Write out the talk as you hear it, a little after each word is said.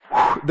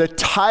The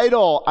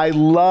title, I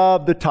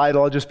love the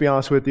title, I'll just be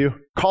honest with you.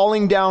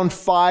 Calling Down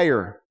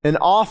Fire, an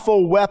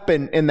awful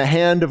weapon in the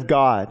hand of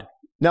God.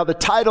 Now the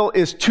title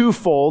is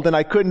twofold, and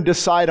I couldn't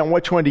decide on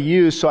which one to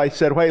use, so I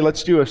said, hey,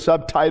 let's do a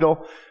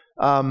subtitle.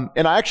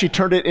 And I actually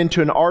turned it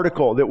into an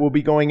article that will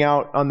be going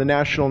out on the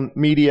national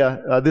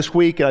media this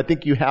week, and I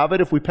think you have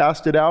it if we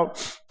passed it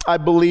out, I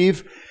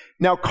believe.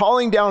 Now,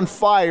 calling down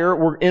fire,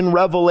 we're in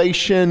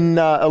Revelation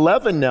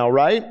 11 now,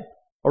 right?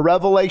 Or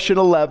Revelation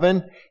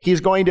 11.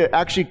 He's going to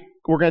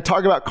we're going to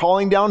talk about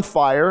calling down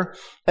fire.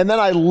 And then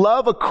I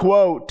love a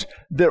quote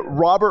that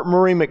Robert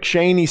Murray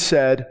McShaney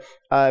said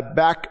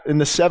back in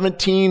the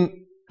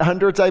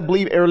 1700s, I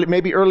believe,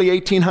 maybe early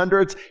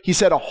 1800s. He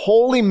said, a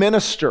holy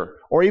minister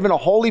or even a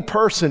holy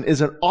person is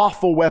an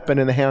awful weapon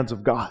in the hands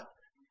of God.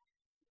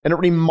 And it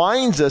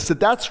reminds us that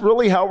that's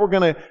really how we're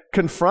going to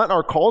confront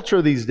our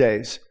culture these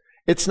days.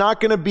 It's not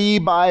going to be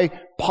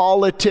by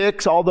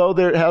politics, although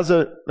there has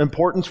an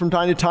importance from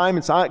time to time.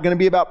 It's not going to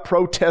be about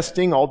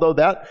protesting, although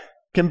that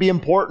can be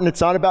important. It's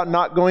not about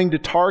not going to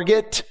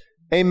Target.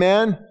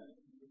 Amen.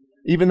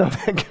 Even though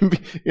that can be,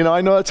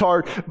 I know it's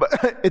hard,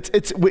 but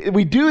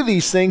we do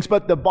these things,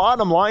 but the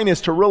bottom line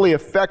is to really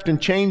affect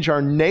and change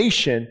our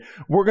nation.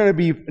 We're going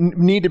to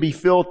need to be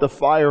filled with the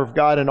fire of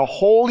God, and a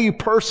holy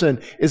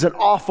person is an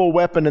awful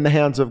weapon in the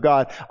hands of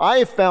God. I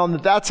have found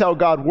that that's how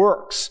God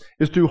works,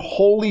 is through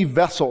holy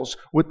vessels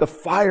with the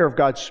fire of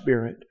God's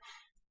Spirit.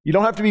 You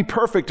don't have to be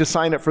perfect to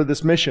sign up for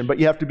this mission, but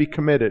you have to be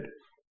committed.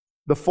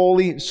 The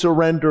fully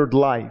surrendered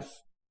life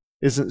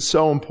isn't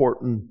so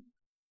important.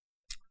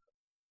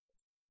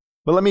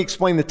 But let me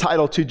explain the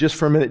title too just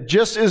for a minute.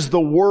 Just as the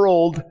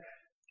world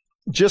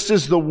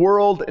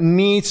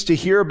needs to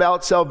hear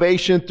about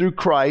salvation through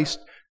Christ,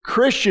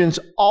 Christians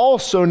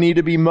also need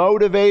to be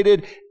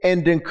motivated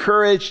and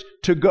encouraged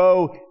to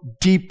go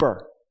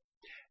deeper.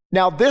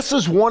 Now, this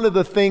is one of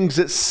the things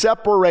that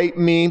separate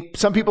me.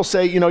 Some people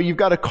say, you've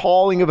got a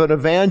calling of an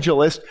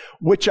evangelist,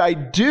 which I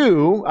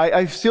do.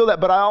 I feel that,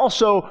 but I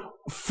also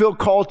feel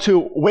called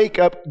to wake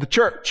up the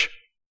church.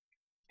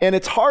 And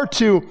it's hard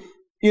to,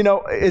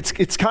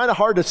 it's kind of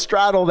hard to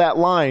straddle that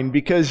line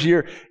because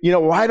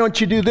why don't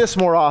you do this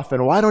more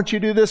often? Why don't you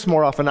do this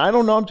more often? I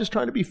don't know. I'm just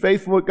trying to be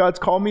faithful to what God's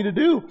called me to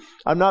do.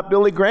 I'm not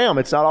Billy Graham.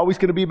 It's not always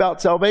going to be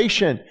about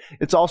salvation.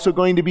 It's also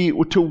going to be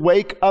to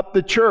wake up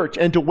the church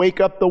and to wake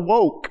up the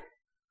woke.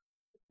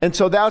 And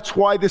so that's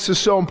why this is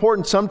so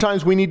important.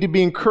 Sometimes we need to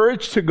be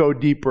encouraged to go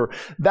deeper.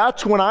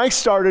 That's when I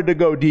started to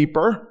go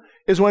deeper,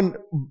 is when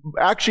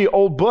actually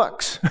old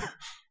books,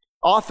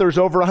 authors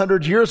over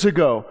 100 years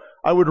ago,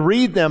 I would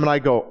read them and I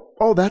go,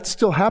 oh, that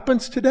still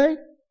happens today?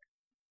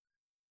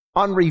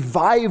 On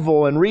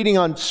revival and reading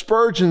on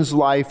Spurgeon's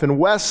life and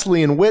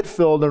Wesley and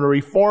Whitefield and the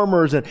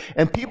Reformers and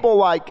people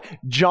like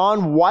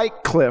John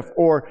Wycliffe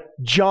or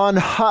John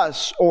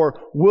Huss or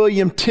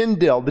William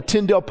Tyndale, the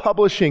Tyndale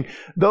Publishing,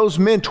 those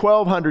men,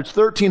 1200s,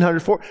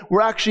 1300s,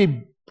 were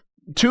actually,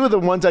 two of the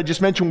ones I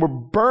just mentioned were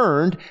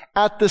burned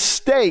at the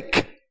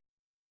stake.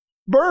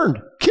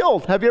 Burned,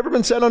 killed. Have you ever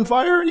been set on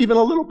fire, even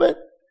a little bit?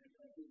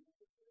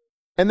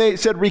 And they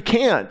said,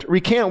 recant, we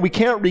can't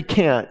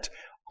recant.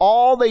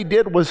 All they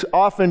did was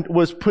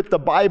put the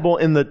Bible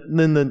in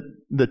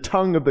the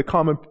tongue of the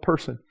common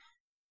person.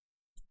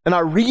 And I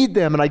read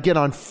them and I get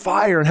on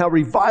fire, and how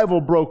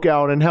revival broke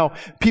out, and how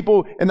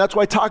people, and that's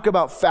why I talk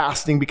about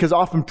fasting, because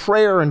often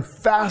prayer and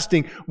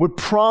fasting would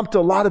prompt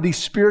a lot of these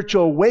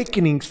spiritual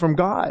awakenings from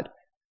God.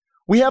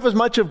 We have as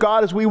much of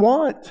God as we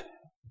want.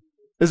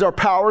 Is our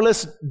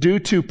powerlessness due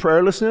to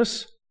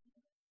prayerlessness?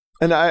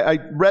 And I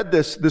read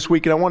this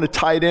week, and I want to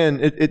tie it in.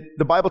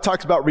 The Bible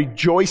talks about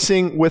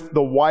rejoicing with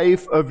the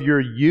wife of your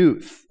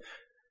youth.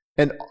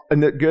 And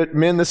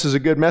men, this is a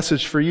good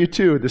message for you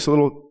too, this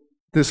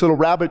little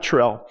rabbit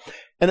trail.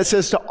 And it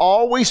says to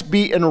always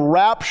be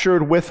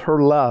enraptured with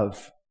her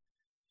love.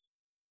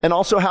 And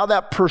also how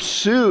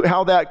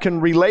that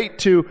can relate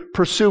to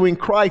pursuing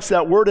Christ.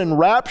 That word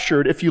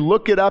enraptured, if you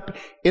look it up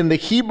in the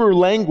Hebrew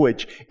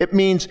language, it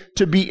means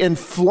to be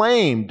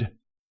inflamed,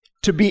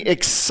 to be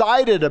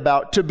excited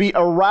about, to be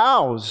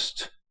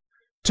aroused,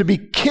 to be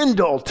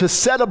kindled, to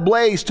set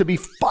ablaze, to be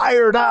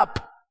fired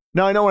up.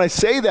 Now, I know when I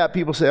say that,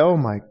 people say, oh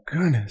my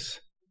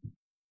goodness,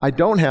 I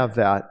don't have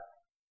that.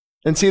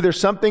 And see, there's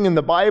something in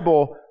the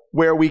Bible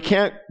where we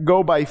can't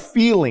go by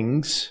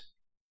feelings.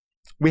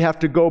 We have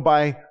to go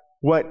by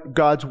what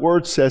God's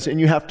Word says, and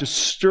you have to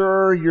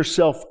stir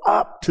yourself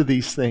up to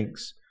these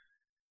things.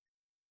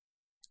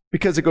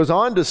 Because it goes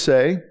on to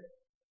say,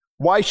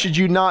 why should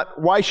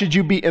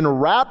you be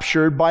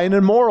enraptured by an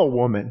immoral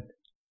woman?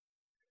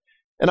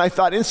 And I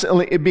thought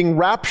instantly, being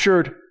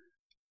enraptured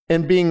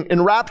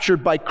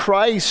by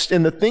Christ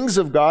and the things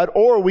of God,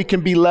 or we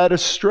can be led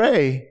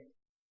astray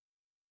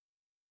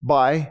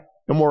by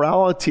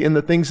immorality and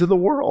the things of the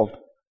world.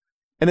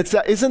 And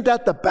isn't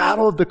that the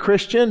battle of the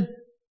Christian?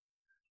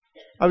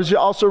 I was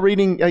also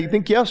reading, I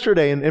think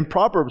yesterday in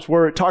Proverbs,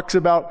 where it talks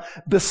about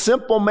the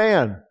simple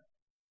man.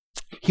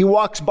 He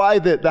walks by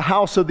the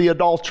house of the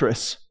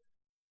adulteress.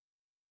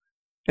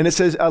 And it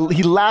says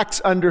he lacks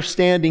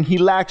understanding. He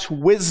lacks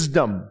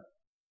wisdom.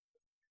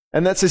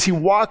 And that says he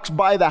walks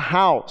by the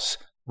house.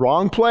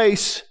 Wrong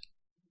place.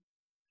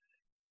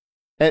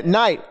 At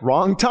night,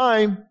 wrong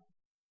time.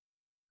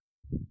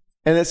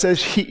 And it says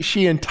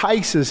she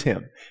entices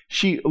him.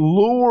 She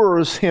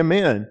lures him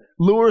in,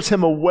 lures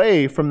him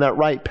away from that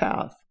right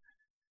path.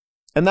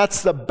 And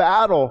that's the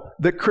battle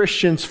that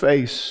Christians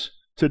face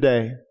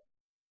today.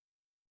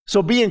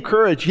 So be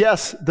encouraged.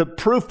 Yes, the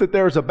proof that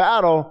there's a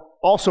battle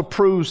also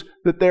proves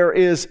that there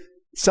is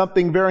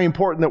something very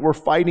important that we're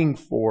fighting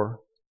for.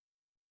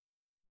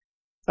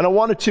 And I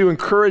wanted to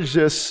encourage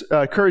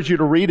you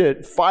to read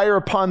it, Fire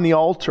Upon the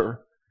Altar.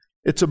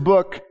 It's a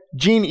book,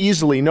 Gene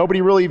Easley.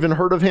 Nobody really even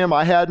heard of him.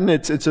 I hadn't.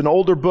 It's an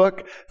older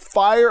book,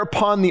 Fire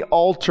Upon the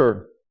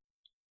Altar.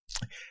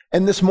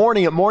 And this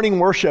morning at morning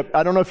worship,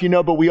 I don't know if you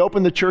know, but we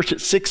open the church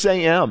at 6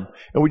 a.m.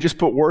 and we just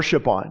put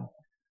worship on.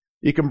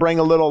 You can bring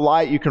a little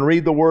light, you can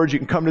read the words, you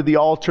can come to the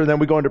altar, and then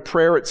we go into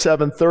prayer at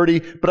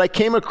 7:30. But I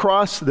came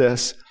across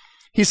this.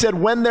 He said,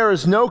 when there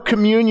is no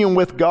communion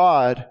with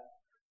God,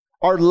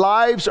 our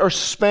lives are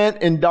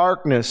spent in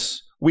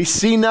darkness. We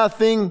see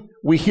nothing,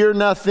 we hear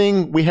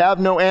nothing, we have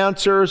no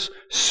answers.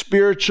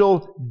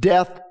 Spiritual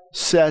death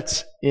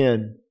sets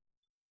in.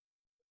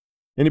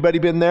 Anybody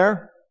been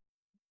there?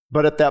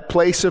 But at that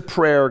place of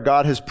prayer,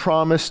 God has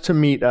promised to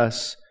meet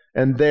us,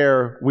 and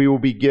there we will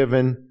be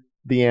given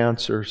the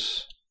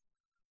answers.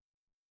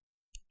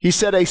 He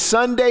said, a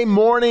Sunday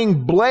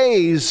morning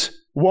blaze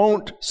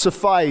won't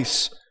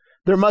suffice.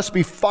 There must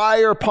be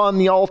fire upon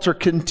the altar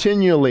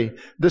continually.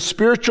 The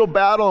spiritual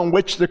battle in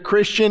which the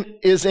Christian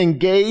is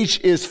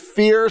engaged is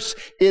fierce.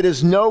 It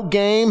is no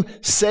game.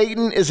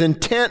 Satan is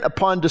intent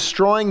upon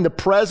destroying the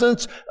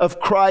presence of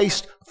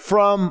Christ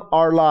from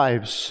our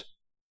lives.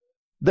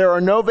 There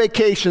are no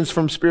vacations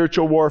from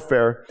spiritual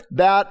warfare.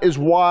 That is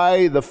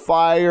why the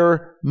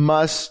fire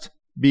must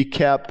be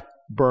kept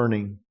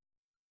burning.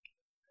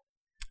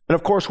 And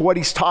of course, what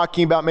he's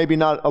talking about, maybe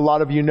not a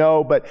lot of you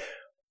know, but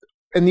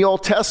in the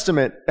Old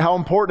Testament, how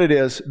important it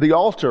is, the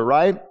altar,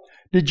 right?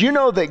 Did you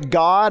know that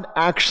God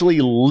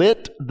actually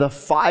lit the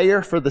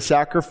fire for the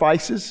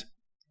sacrifices?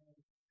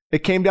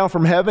 It came down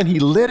from heaven, he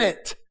lit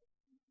it.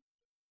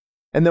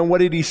 And then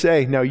what did he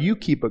say? Now you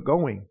keep it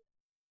going.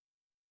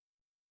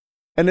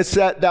 And it's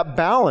that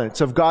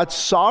balance of God's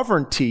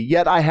sovereignty,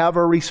 yet I have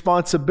a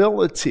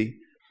responsibility.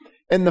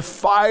 And the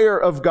fire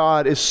of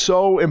God is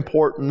so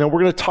important. And we're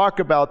going to talk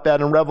about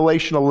that in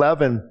Revelation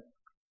 11,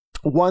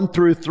 1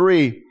 through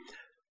 3.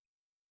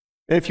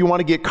 And if you want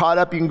to get caught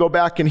up, you can go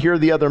back and hear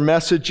the other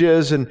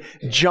messages. And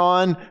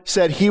John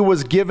said he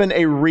was given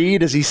a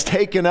reed as he's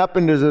taken up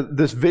into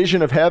this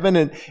vision of heaven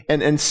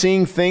and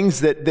seeing things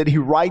that he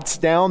writes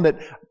down that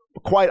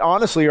quite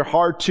honestly are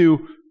hard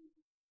to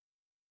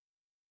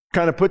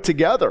kind of put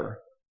together.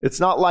 It's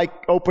not like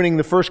opening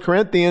the 1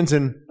 Corinthians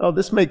and, oh,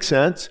 this makes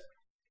sense.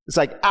 It's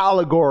like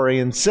allegory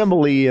and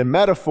simile and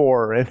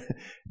metaphor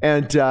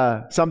and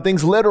some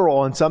things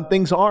literal and some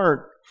things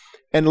aren't.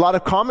 And a lot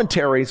of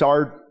commentaries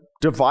are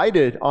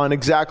divided on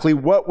exactly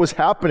what was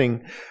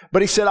happening.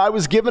 But he said, I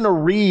was given a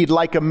reed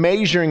like a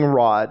measuring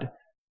rod.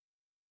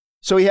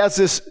 So he has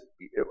this,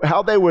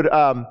 how they would,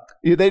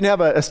 they didn't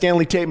have a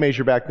Stanley tape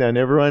measure back then.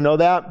 Everyone know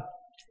that?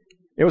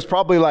 It was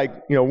probably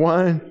like,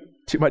 1,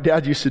 2. My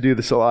dad used to do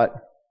this a lot.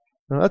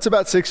 That's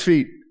about 6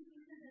 feet.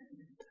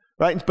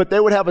 Right? But they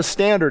would have a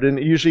standard, and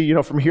usually,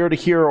 from here to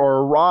here, or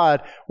a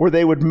rod where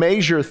they would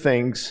measure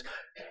things.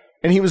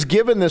 And he was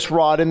given this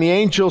rod, and the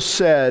angel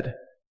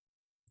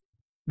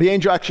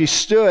actually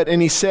stood,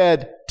 and he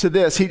said to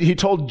this, he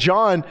told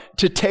John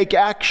to take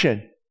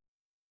action.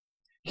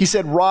 He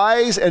said,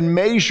 rise and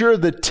measure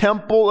the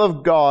temple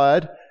of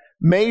God,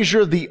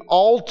 measure the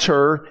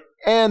altar,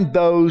 and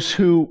those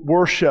who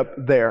worship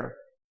there.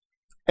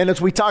 And as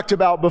we talked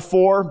about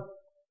before,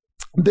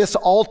 this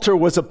altar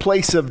was a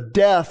place of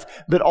death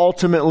that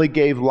ultimately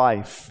gave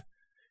life.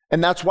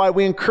 And that's why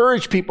we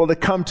encourage people to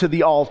come to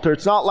the altar.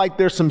 It's not like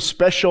there's some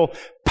special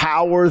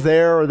power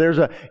there or there's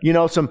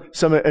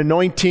some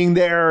anointing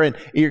there and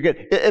you're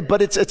good.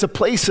 But it's a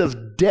place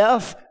of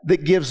death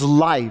that gives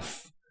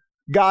life.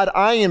 God,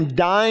 I am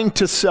dying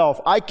to self.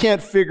 I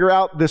can't figure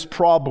out this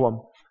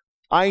problem.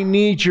 I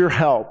need your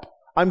help.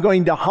 I'm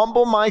going to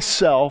humble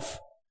myself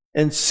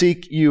and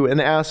seek you and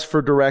ask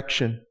for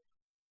direction.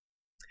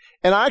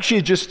 And I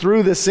actually just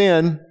threw this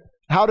in,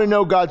 how to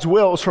know God's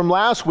will. It was from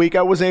last week.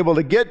 I wasn't able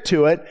to get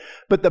to it.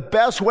 But the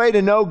best way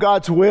to know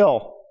God's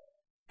will.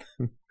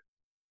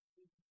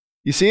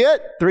 You see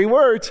it? 3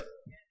 words.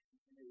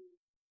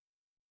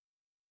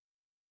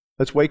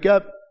 Let's wake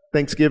up.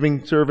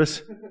 Thanksgiving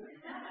service.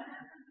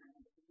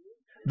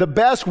 The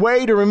best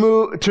way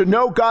to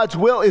know God's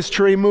will is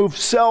to remove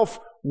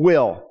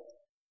self-will.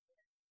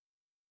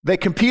 They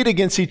compete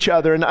against each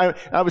other. And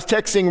I was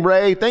texting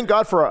Ray. Thank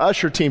God for our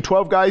usher team.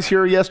 12 guys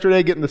here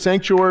yesterday getting the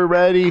sanctuary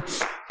ready.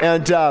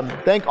 And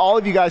thank all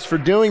of you guys for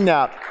doing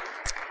that.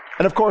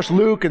 And of course,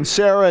 Luke and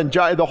Sarah and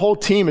the whole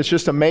team is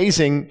just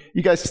amazing.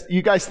 You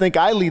guys think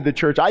I lead the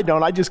church. I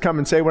don't. I just come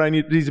and say what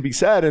needs to be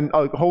said. And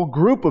a whole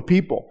group of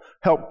people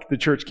help the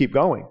church keep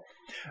going.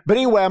 But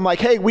anyway, I'm like,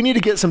 hey, we need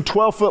to get some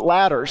 12-foot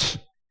ladders.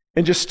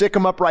 and just stick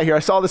them up right here. I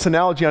saw this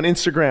analogy on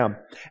Instagram.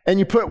 And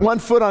you put one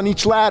foot on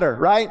each ladder,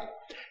 right?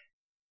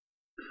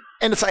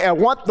 And it's like, I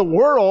want the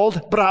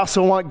world, but I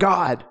also want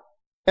God.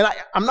 And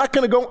I'm not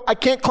going to go, I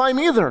can't climb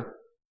either.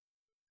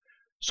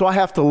 So I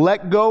have to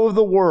let go of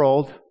the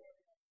world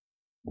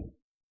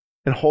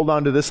and hold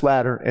on to this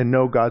ladder and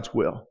know God's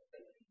will.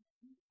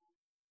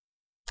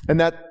 And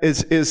that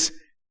is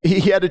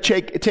he had to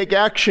take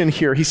action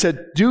here. He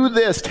said, do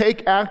this,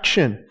 take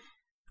action.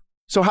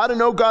 So how to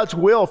know God's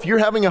will? If you're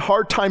having a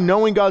hard time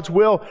knowing God's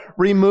will,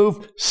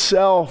 remove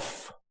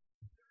self-will,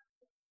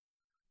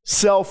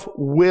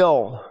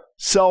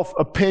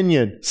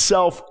 self-opinion,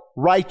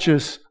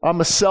 self-righteous. I'm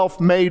a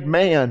self-made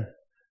man.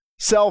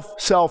 Self.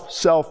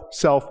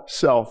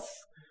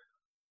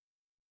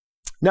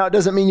 Now, it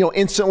doesn't mean you'll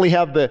instantly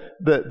have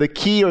the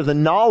key or the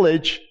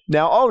knowledge.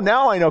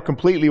 Now I know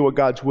completely what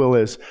God's will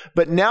is.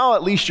 But now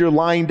at least you're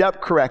lined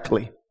up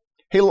correctly.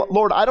 Hey,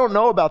 Lord, I don't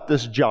know about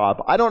this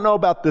job. I don't know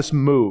about this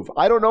move.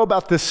 I don't know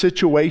about this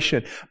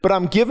situation. But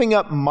I'm giving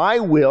up my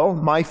will,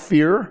 my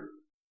fear.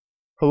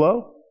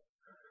 Hello?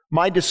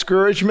 My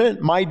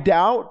discouragement, my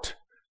doubt.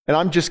 And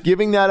I'm just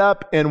giving that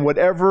up. And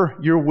whatever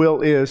your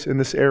will is in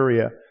this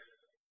area,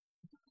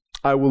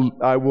 I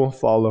will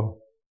follow.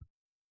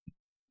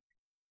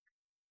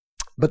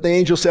 But the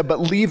angel said, but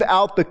leave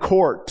out the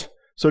court.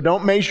 So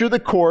don't measure the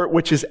court,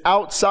 which is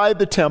outside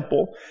the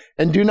temple,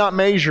 and do not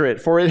measure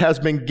it, for it has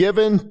been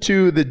given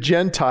to the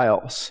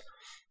Gentiles.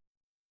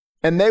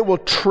 And they will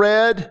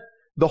tread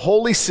the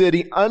holy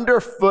city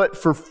underfoot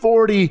for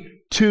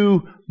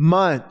 42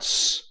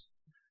 months.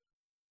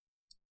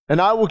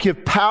 And I will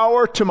give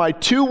power to my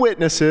 2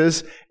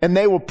 witnesses, and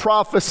they will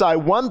prophesy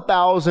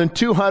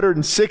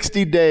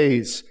 1,260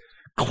 days,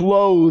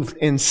 clothed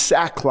in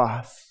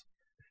sackcloth.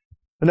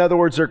 In other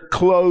words, they're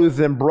clothed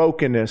in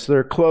brokenness.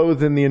 They're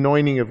clothed in the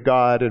anointing of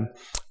God. And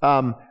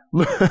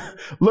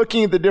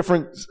looking at the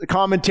different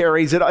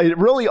commentaries, it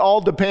really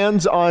all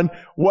depends on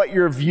what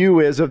your view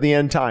is of the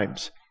end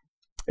times.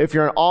 If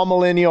you're an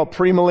all-millennial,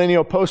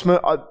 premillennial,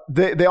 post-millennial,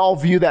 they all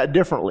view that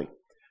differently.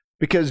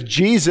 Because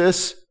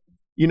Jesus,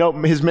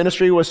 his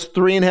ministry was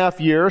 3.5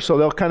 years, so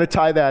they'll kind of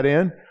tie that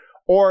in.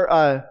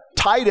 Or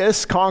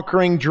Titus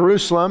conquering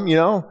Jerusalem,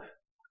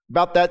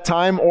 about that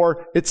time,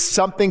 or it's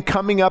something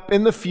coming up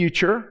in the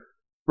future,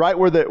 right?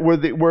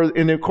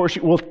 And of course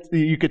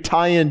you could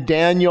tie in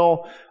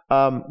Daniel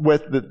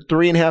with the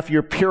 3.5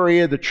 year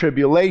period, the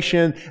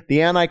tribulation,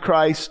 the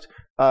Antichrist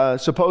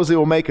supposedly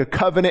will make a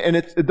covenant, and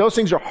those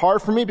things are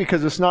hard for me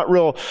because it's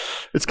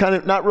kind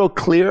of not real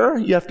clear.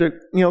 You have to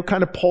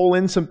kind of pull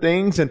in some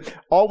things, and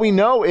all we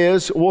know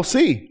is we'll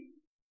see.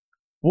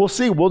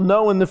 We'll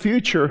know in the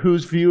future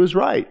whose view is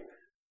right.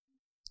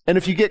 And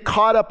if you get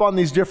caught up on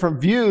these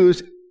different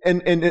views,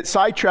 and it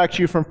sidetracks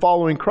you from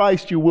following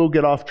Christ, you will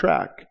get off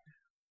track.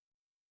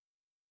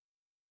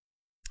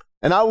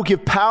 And I will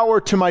give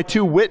power to my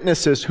 2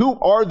 witnesses. Who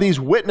are these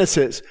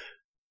witnesses?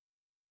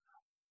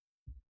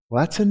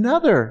 Well, that's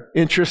another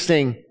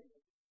interesting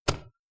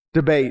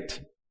debate.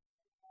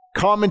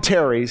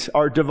 Commentaries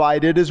are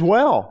divided as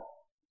well.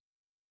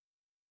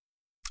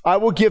 I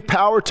will give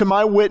power to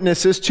my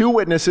witnesses, 2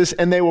 witnesses,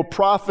 and they will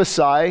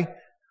prophesy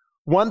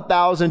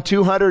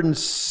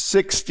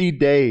 1,260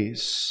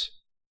 days.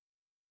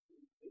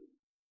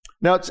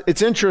 Now,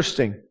 it's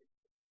interesting.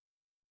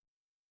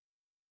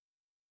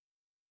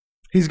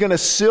 He's going to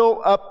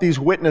seal up these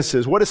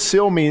witnesses. What does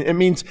seal mean? It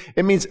means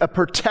a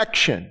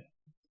protection.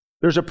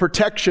 There's a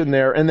protection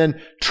there. And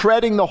then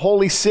treading the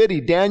holy city,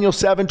 Daniel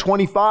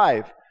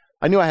 7:25.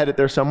 I knew I had it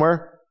there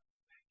somewhere.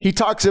 He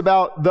talks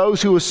about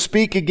those who will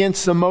speak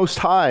against the Most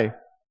High.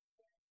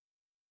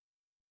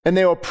 And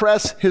they will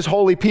oppress His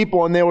holy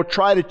people, and they will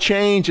try to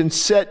change and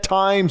set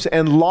times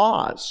and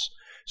laws.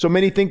 So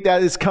many think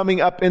that is coming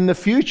up in the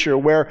future,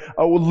 where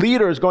a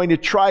leader is going to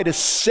try to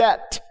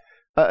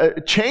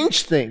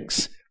change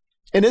things.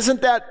 And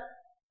isn't that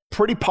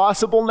pretty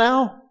possible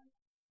now?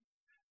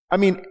 I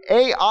mean,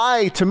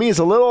 AI to me is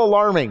a little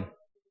alarming.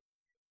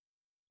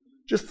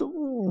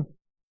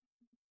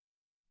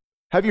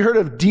 Have you heard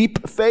of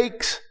deep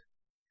fakes?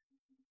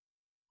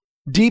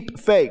 Deep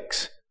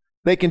fakes.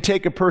 They can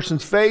take a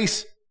person's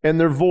face and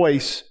their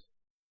voice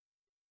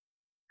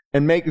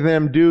and make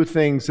them do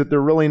things that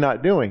they're really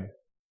not doing.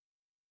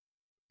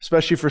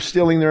 Especially for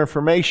stealing their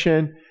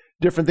information,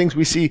 different things.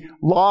 We see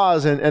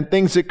laws and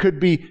things that could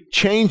be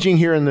changing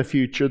here in the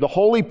future. The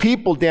holy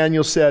people,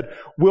 Daniel said,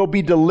 will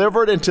be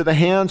delivered into the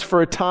hands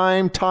for a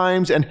time,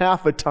 times, and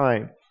half a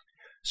time.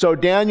 So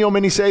Daniel,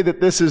 many say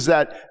that this is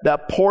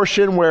that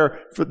portion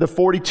where for the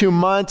 42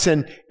 months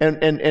and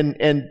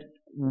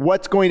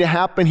what's going to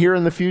happen here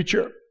in the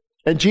future.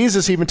 And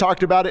Jesus even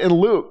talked about it in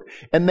Luke.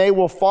 And they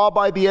will fall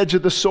by the edge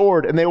of the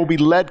sword, and they will be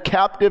led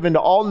captive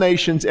into all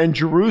nations, and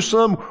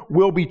Jerusalem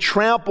will be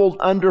trampled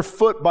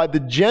underfoot by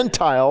the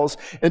Gentiles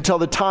until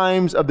the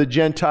times of the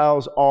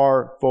Gentiles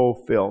are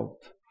fulfilled.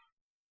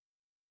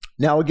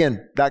 Now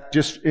again, that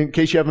just in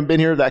case you haven't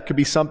been here, that could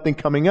be something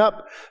coming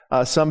up.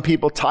 Some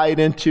people tie it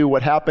into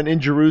what happened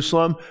in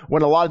Jerusalem,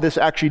 when a lot of this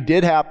actually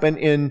did happen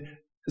in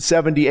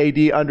 70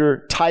 AD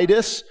under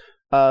Titus.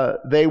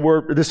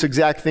 this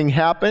exact thing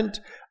happened.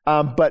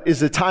 But is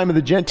the time of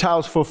the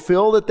Gentiles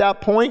fulfilled at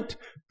that point?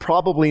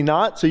 Probably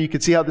not. So you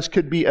can see how this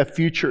could be a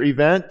future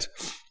event.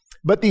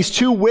 But these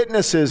two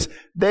witnesses,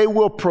 they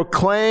will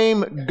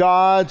proclaim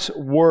God's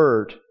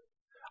word.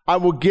 I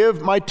will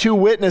give my two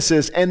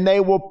witnesses and they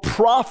will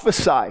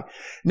prophesy.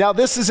 Now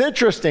this is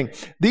interesting.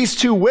 These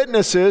two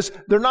witnesses,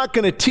 they're not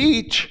going to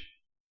teach.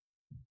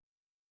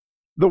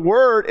 The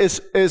word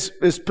is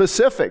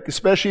specific,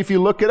 especially if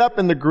you look it up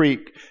in the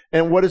Greek.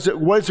 And what does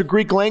the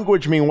Greek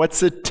language mean?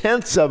 What's the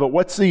tense of it?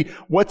 What's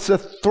the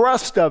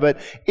thrust of it?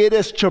 It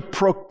is to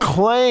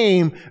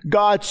proclaim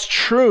God's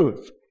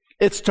truth.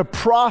 It's to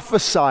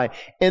prophesy.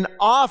 And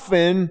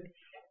often,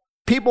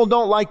 people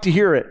don't like to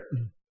hear it.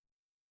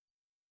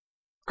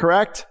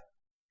 Correct?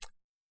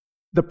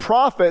 The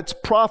prophets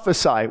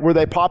prophesy. Were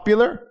they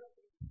popular?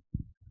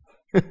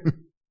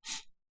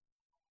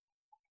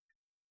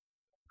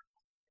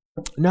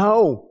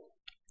 No.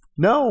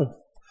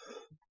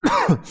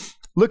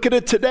 Look at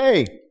it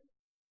today.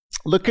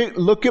 Look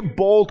at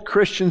bold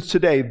Christians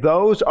today.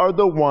 Those are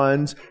the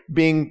ones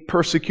being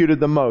persecuted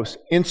the most.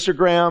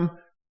 Instagram,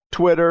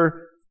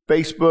 Twitter,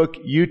 Facebook,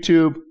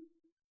 YouTube.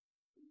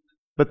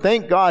 But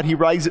thank God he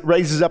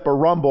raises up a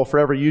Rumble for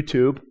every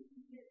YouTube.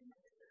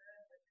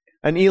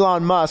 And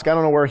Elon Musk, I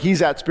don't know where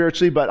he's at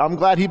spiritually, but I'm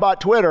glad he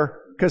bought Twitter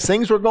because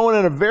things were going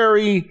in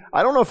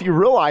I don't know if you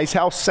realize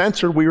how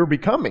censored we were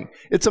becoming.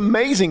 It's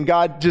amazing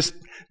God just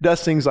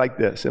does things like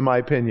this, in my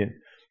opinion.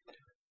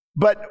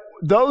 But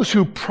those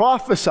who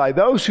prophesy,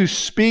 those who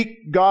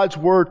speak God's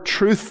word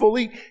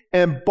truthfully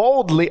and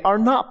boldly are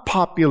not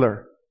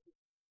popular.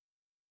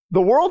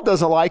 The world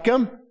doesn't like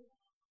them.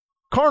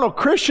 Carnal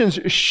Christians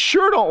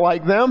sure don't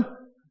like them.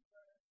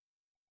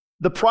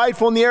 The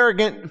prideful and the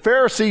arrogant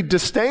Pharisee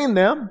disdain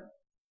them.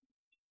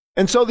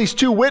 And so these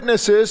two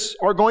witnesses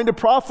are going to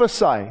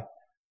prophesy.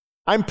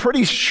 I'm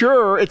pretty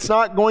sure it's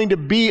not going to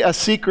be a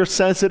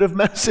seeker-sensitive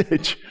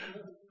message.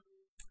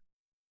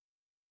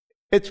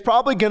 It's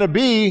probably going to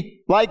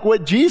be like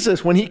what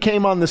Jesus, when he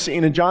came on the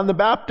scene, and John the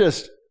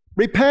Baptist.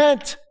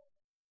 Repent.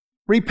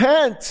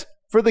 Repent,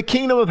 for the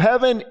kingdom of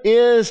heaven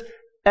is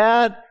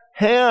at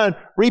hand.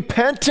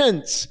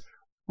 Repentance.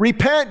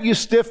 Repent, you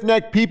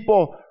stiff-necked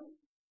people.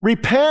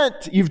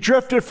 Repent. You've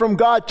drifted from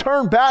God.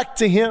 Turn back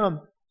to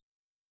Him.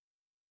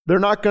 They're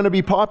not going to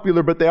be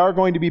popular, but they are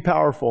going to be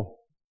powerful.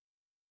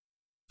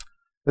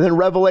 And then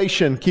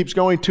Revelation keeps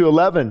going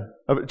to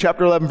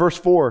chapter 11, verse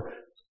 4.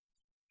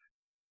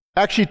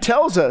 Actually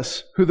tells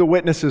us who the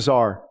witnesses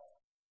are.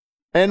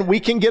 And we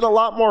can get a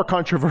lot more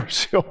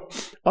controversial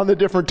on the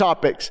different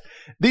topics.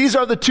 These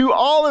are the two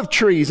olive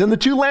trees and the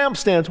two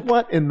lampstands.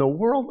 What in the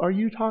world are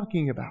you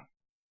talking about?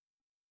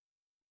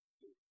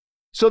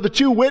 So the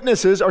two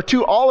witnesses are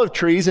two olive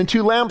trees and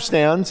two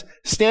lampstands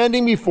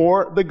standing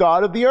before the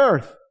God of the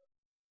earth.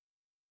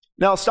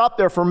 Now stop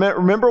there for a minute.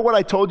 Remember what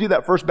I told you,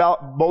 that first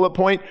bullet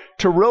point?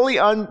 To really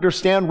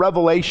understand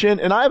Revelation,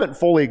 and I haven't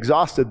fully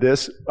exhausted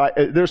this.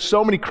 There's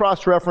so many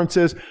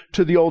cross-references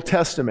to the Old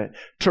Testament.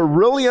 To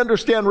really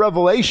understand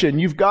Revelation,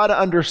 you've got to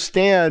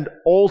understand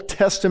Old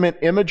Testament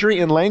imagery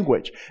and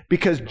language,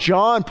 because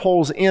John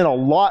pulls in a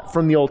lot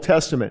from the Old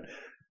Testament.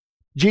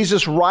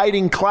 Jesus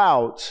riding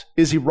clouds.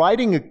 Is he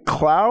riding a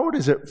cloud?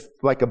 Is it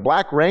like a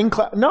black rain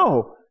cloud?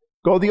 No.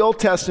 Go to the Old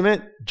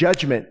Testament,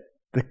 judgment.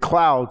 The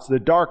clouds, the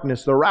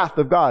darkness, the wrath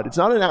of God. It's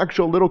not an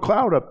actual little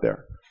cloud up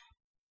there.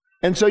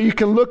 And so you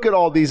can look at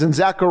all these in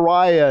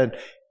Zechariah,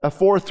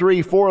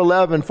 4:3,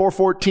 4:11,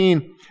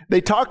 4:14.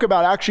 They talk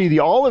about actually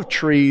the olive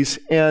trees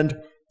and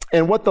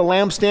what the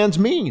lampstands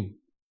mean.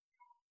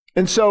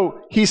 And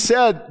so he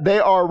said they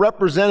are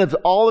representative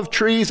olive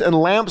trees and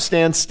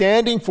lampstands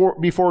standing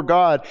before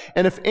God.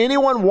 And if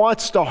anyone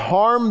wants to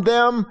harm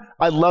them,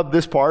 I love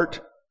this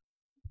part.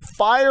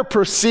 Fire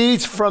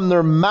proceeds from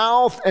their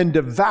mouth and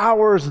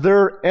devours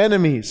their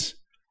enemies.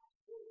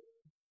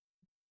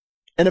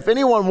 And if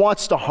anyone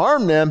wants to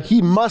harm them,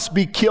 he must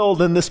be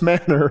killed in this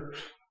manner.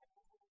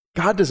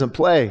 God doesn't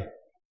play.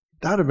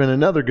 That would have been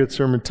another good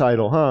sermon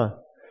title, huh?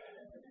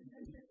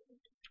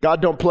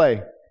 God don't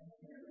play.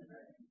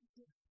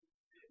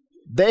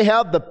 They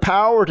have the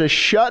power to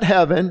shut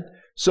heaven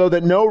so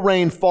that no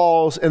rain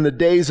falls in the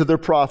days of their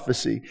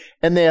prophecy.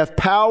 And they have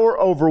power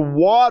over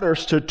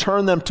waters to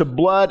turn them to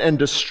blood and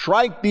to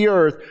strike the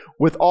earth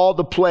with all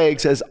the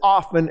plagues as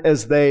often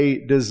as they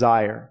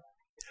desire.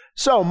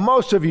 So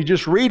most of you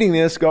just reading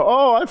this go,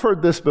 oh, I've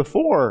heard this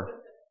before.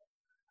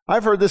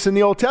 I've heard this in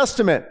the Old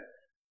Testament.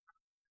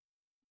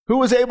 Who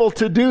was able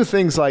to do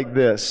things like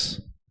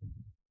this?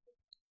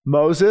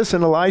 Moses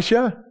and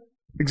Elisha?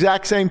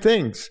 Exact same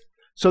things.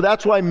 So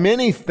that's why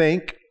many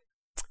think,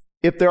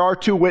 if there are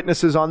two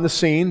witnesses on the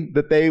scene,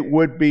 that they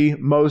would be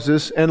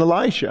Moses and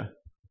Elisha.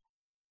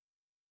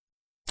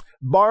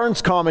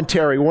 Barnes'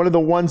 commentary, one of the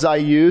ones I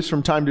use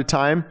from time to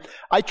time,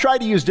 I try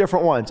to use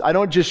different ones. I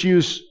don't just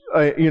use,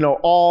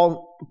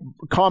 all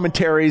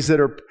commentaries that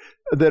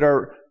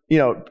are,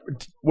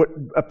 what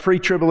a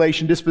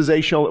pre-tribulation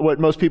dispensational,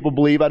 what most people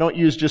believe. I don't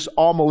use just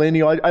all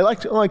millennial. I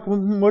like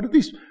what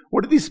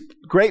do these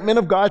great men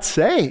of God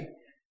say?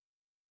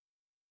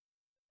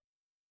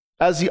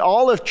 As the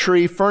olive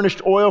tree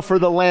furnished oil for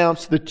the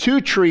lamps, the two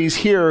trees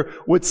here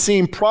would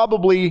seem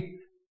properly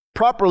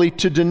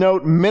to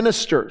denote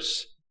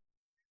ministers.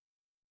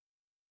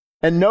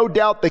 And no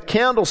doubt the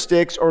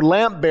candlesticks or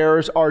lamp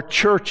bearers are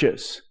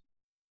churches.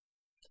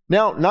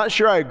 Now, not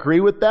sure I agree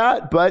with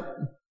that, but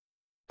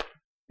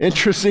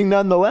interesting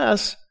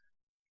nonetheless.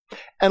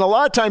 And a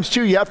lot of times,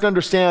 too, you have to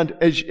understand,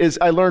 as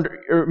I learned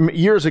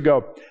years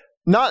ago,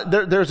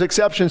 there's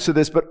exceptions to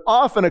this, but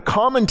often a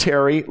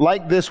commentary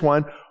like this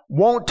one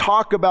won't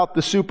talk about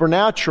the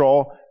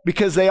supernatural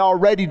because they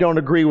already don't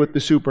agree with the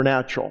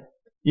supernatural.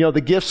 You know,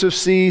 the gifts have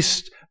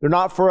ceased. They're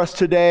not for us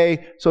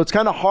today. So it's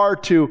kind of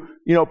hard to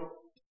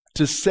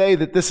say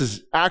that this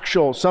is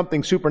actual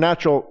something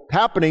supernatural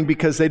happening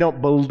because they don't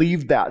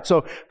believe that.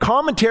 So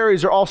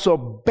commentaries are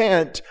also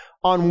bent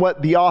on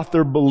what the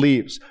author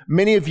believes.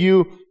 Many of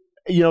you,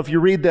 if you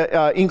read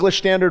the English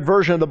Standard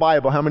Version of the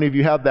Bible, how many of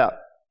you have that?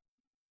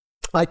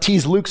 I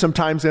tease Luke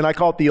sometimes and I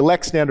call it the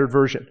Elect Standard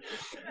Version.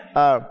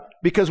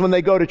 Because when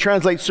they go to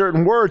translate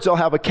certain words, they'll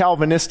have a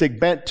Calvinistic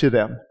bent to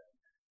them.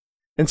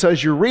 And so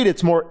as you read,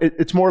 it's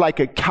more like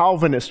a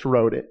Calvinist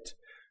wrote it.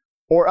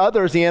 Or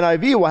others, the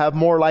NIV will have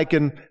more like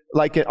an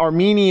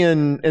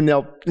Armenian, and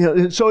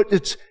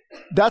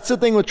that's the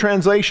thing with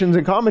translations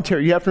and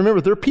commentary. You have to remember,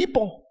 they're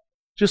people,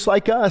 just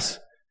like us.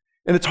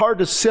 And it's hard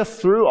to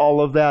sift through all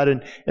of that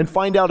and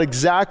find out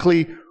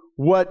exactly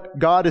what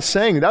God is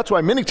saying. That's why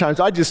many times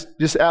I just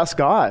ask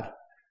God.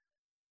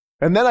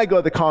 And then I go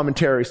to the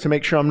commentaries to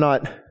make sure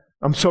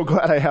I'm so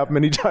glad I have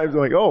many times.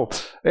 I'm like, oh,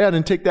 yeah, I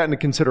didn't take that into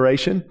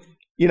consideration.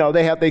 Many of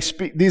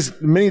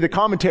the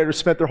commentators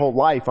spent their whole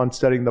life on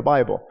studying the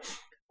Bible.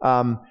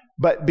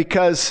 But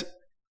because,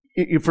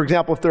 for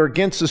example, if they're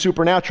against the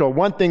supernatural,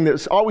 one thing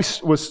that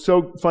always was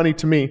so funny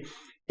to me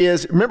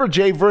is, remember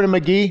J. Vernon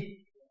McGee?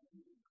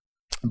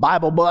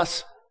 Bible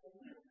bus?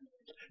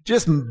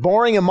 Just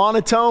boring and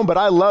monotone, but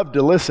I loved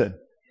to listen.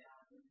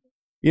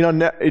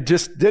 It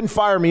just didn't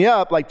fire me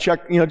up like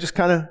Chuck, just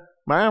kind of,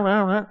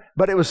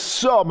 but it was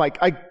so,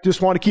 I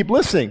just want to keep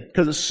listening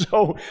because it's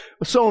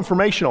so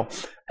informational.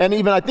 And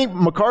even I think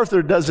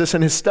MacArthur does this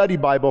in his study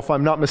Bible, if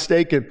I'm not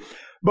mistaken.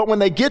 But when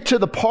they get to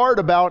the part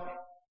about,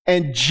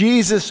 and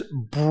Jesus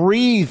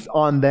breathed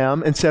on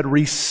them and said,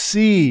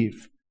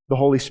 receive the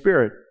Holy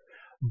Spirit.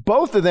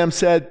 Both of them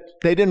said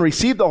they didn't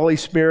receive the Holy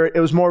Spirit. It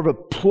was more of a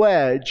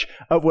pledge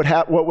of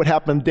what would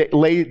happen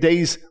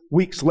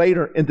weeks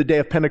later in the day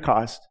of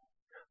Pentecost.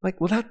 That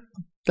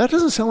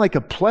doesn't sound like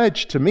a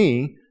pledge to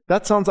me.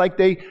 That sounds like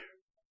they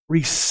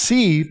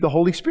received the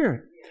Holy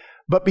Spirit.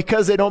 But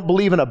because they don't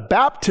believe in a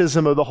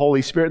baptism of the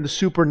Holy Spirit and the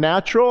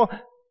supernatural,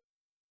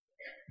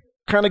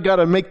 kind of got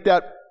to make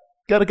that,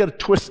 got to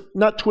twist,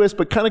 not twist,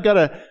 but kind of got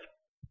to,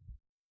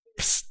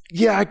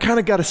 I kind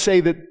of got to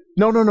say that,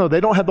 no, they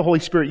don't have the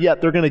Holy Spirit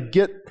yet. They're going to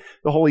get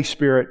the Holy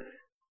Spirit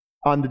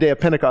on the day of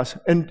Pentecost.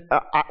 And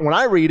when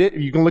I read it,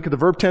 you can look at the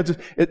verb tenses,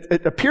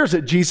 it appears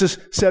that Jesus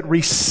said,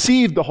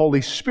 receive the Holy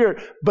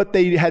Spirit, but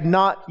they had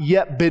not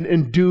yet been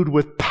endued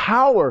with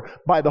power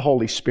by the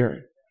Holy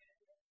Spirit.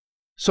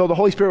 So the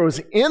Holy Spirit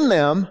was in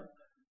them,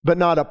 but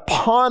not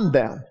upon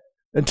them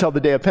until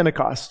the day of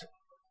Pentecost.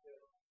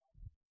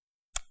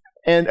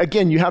 And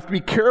again, you have to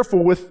be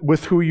careful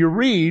with who you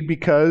read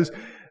because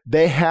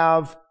they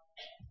have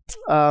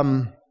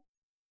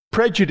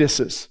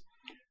prejudices.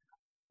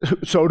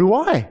 So do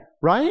I,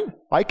 right?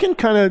 I can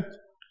kind of,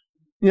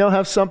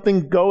 have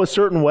something go a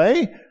certain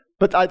way,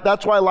 but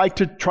that's why I like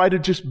to try to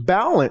just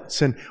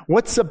balance. And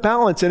what's the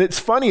balance? And it's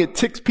funny, it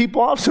ticks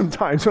people off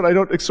sometimes when I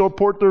don't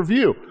support their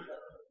view.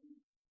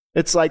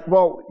 It's like,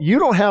 well, you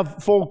don't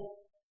have full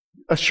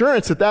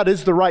assurance that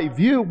is the right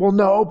view. Well,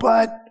 no,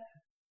 but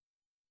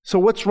so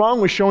what's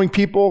wrong with showing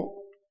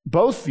people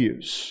both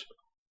views?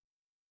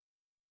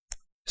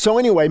 So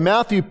anyway,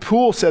 Matthew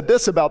Poole said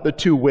this about the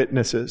two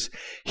witnesses.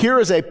 Here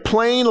is a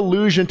plain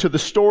allusion to the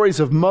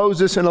stories of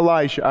Moses and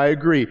Elijah. I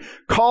agree.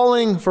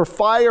 Calling for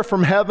fire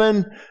from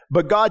heaven,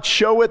 but God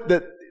showeth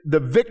that the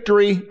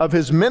victory of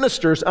his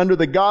ministers under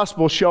the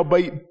gospel shall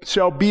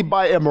be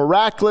by a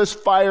miraculous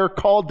fire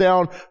called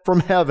down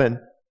from heaven.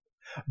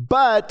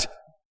 But,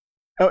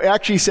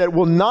 actually he said,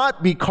 will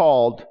not be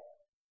called.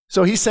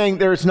 So he's saying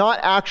there's not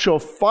actual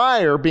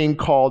fire being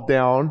called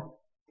down,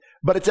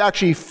 but it's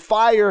actually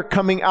fire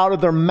coming out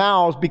of their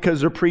mouths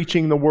because they're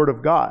preaching the word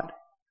of God.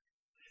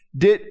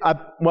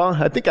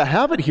 I think I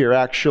have it here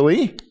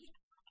actually.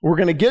 We're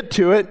going to get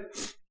to it.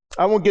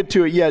 I won't get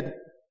to it yet.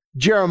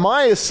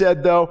 Jeremiah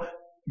said though,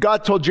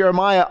 God told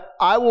Jeremiah,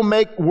 I will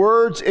make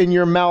words in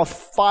your mouth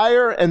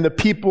fire and the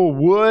people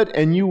wood,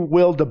 and you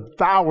will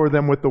devour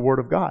them with the word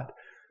of God.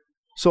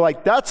 So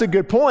that's a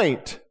good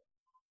point.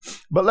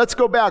 But let's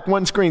go back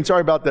one screen.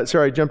 Sorry about that.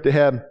 Sorry, I jumped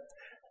ahead.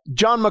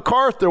 John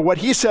MacArthur, what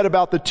he said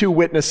about the two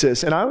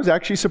witnesses, and I was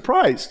actually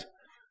surprised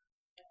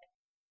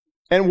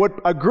and would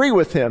agree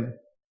with him.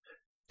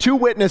 Two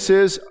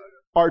witnesses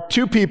are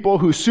two people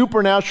who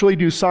supernaturally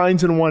do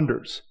signs and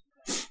wonders.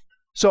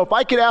 So if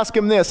I could ask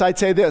him this, I'd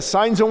say this: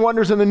 signs and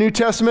wonders in the New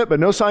Testament, but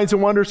no signs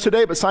and wonders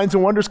today, but signs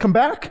and wonders come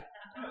back?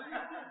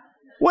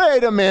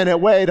 Wait a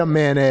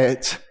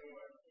minute.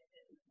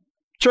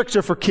 Tricks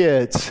are for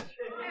kids.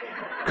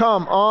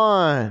 Come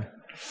on.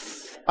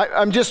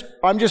 I'm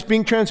just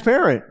being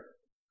transparent.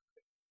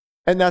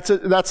 And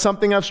that's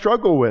something I've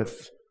struggled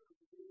with.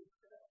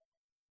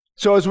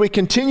 So as we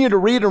continue to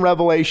read in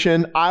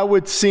Revelation, I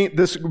would see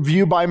this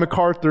view by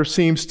MacArthur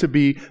seems to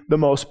be the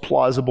most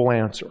plausible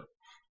answer,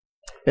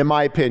 in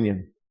my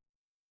opinion.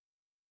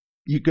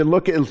 You could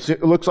look at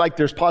it looks like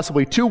there's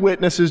possibly two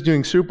witnesses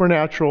doing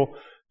supernatural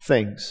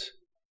things.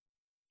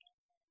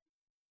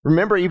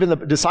 Remember, even the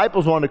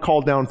disciples wanted to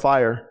call down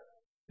fire,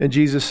 and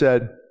Jesus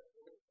said,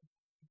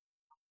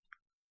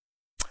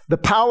 the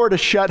power to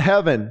shut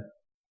heaven.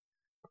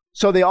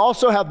 So they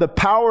also have the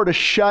power to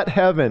shut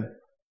heaven.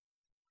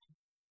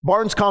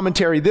 Barnes'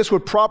 commentary, this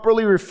would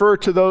properly refer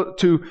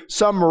to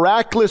some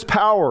miraculous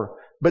power,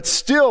 but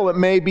still it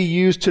may be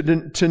used to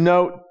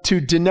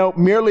denote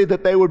merely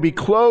that they would be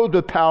clothed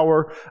with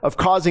power of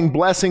causing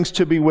blessings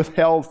to be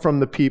withheld from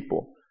the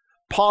people.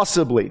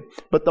 Possibly.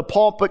 But the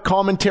pulpit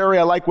commentary,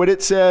 I like what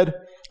it said.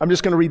 I'm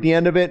just going to read the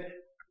end of it.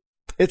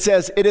 It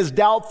says, it is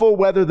doubtful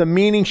whether the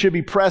meaning should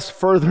be pressed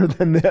further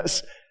than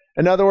this.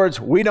 In other words,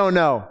 we don't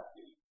know.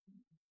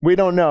 We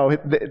don't know.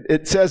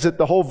 It says that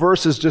the whole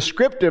verse is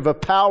descriptive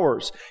of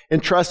powers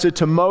entrusted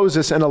to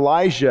Moses and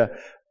Elijah,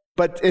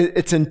 but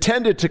it's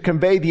intended to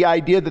convey the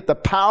idea that the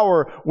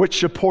power which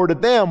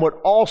supported them would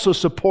also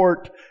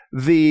support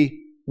the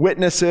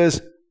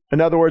witnesses.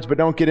 In other words, but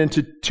don't get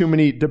into too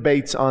many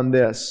debates on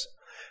this.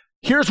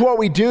 Here's what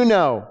we do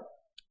know.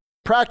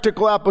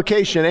 Practical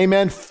application.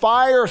 Amen.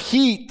 Fire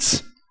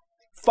heats.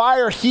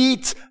 Fire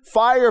heats,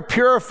 fire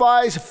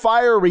purifies,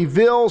 fire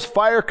reveals,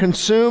 fire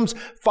consumes,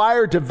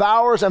 fire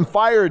devours, and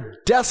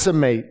fire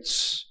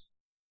decimates.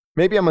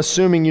 Maybe I'm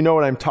assuming you know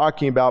what I'm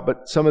talking about,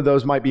 but some of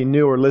those might be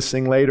new or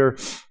listening later.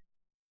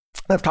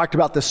 I've talked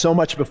about this so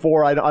much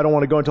before, I don't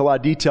want to go into a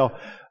lot of detail.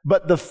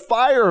 But the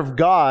fire of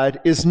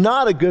God is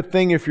not a good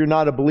thing if you're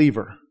not a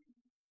believer.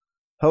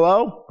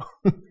 Hello?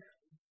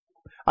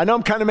 I know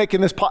I'm kind of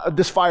making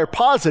this fire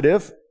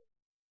positive,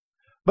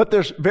 but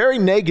there's very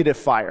negative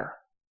fire.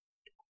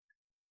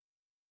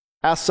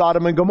 Ask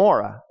Sodom and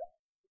Gomorrah.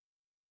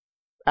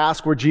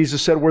 Ask where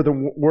Jesus said where the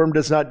worm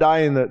does not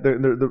die and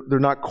they're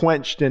not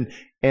quenched and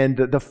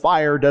the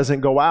fire doesn't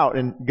go out.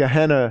 And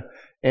Gehenna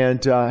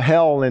and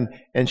hell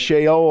and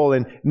Sheol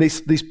and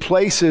these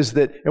places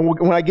that, and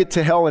when I get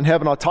to hell and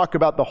heaven, I'll talk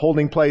about the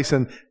holding place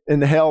and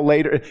the hell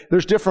later.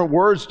 There's different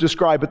words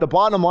described, but the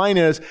bottom line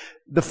is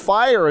the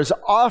fire is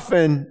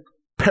often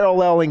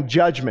paralleling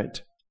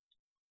judgment.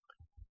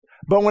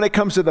 But when it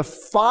comes to the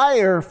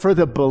fire for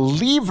the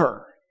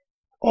believer,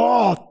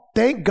 oh,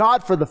 thank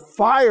God for the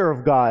fire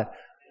of God.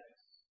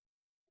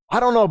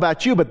 I don't know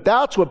about you, but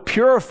that's what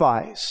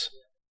purifies.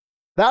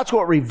 That's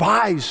what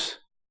revives.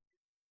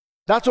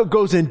 That's what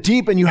goes in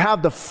deep and you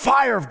have the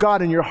fire of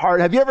God in your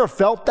heart. Have you ever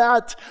felt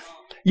that?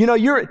 You know,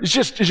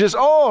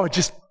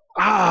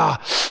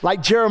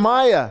 like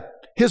Jeremiah.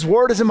 His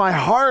word is in my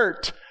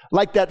heart.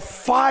 Like that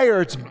fire,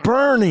 it's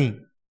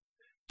burning.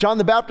 John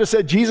the Baptist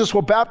said, Jesus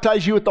will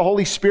baptize you with the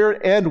Holy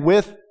Spirit and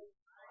with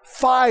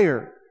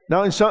fire.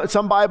 Now, in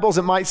some Bibles,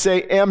 it might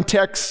say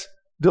M-text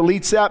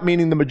deletes that,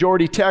 meaning the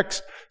majority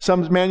text.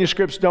 Some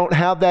manuscripts don't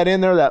have that in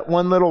there, that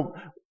one little...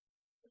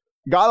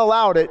 God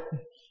allowed it,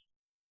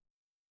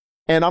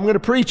 and I'm going to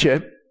preach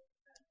it.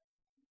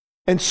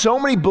 And so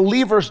many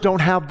believers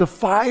don't have the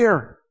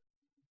fire.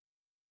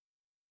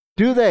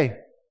 Do they?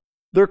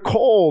 They're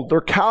cold, they're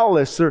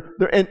callous,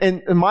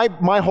 and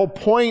my whole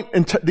point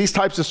in these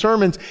types of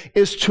sermons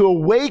is to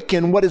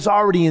awaken what is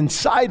already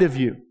inside of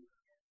you.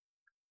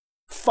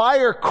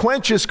 Fire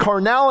quenches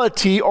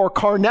carnality, or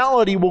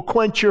carnality will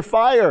quench your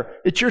fire.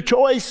 It's your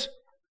choice.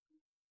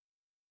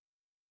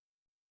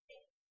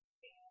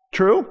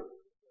 True?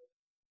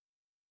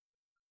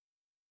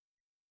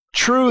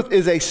 Truth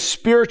is a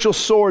spiritual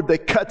sword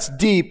that cuts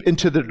deep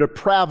into the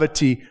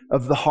depravity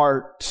of the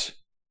heart.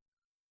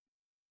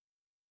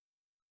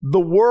 The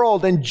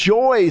world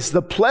enjoys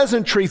the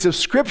pleasantries of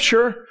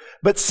Scripture,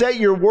 but set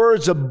your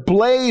words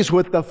ablaze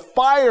with the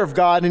fire of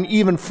God, and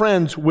even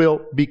friends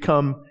will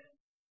become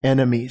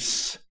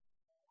enemies.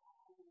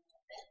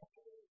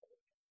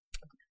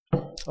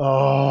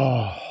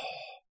 Oh.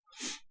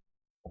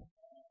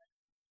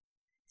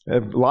 I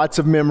have lots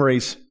of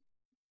memories.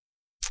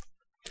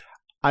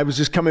 I was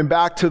just coming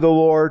back to the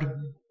Lord,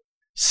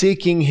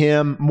 seeking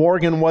Him.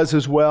 Morgan was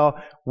as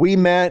well. We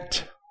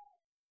met,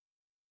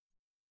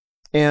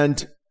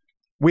 and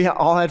we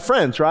all had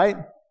friends, right?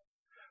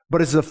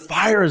 But as the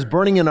fire is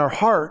burning in our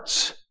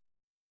hearts,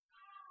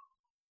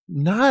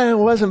 it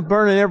wasn't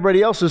burning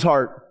everybody else's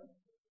heart.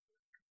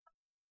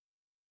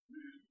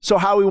 So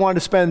how we wanted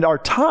to spend our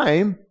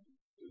time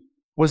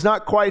was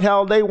not quite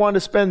how they wanted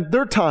to spend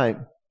their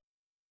time.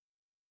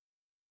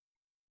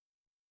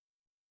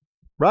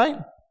 Right?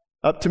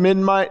 Up to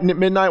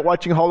midnight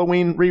watching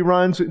Halloween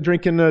reruns,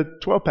 drinking a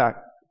 12-pack.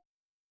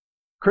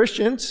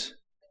 Christians.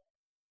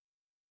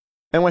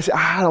 And when I say,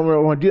 I don't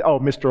really want to do that. Oh,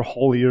 Mr.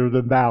 Holier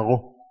than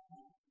thou.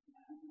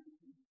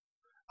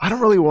 I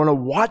don't really want to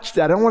watch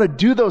that. I don't want to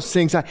do those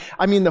things.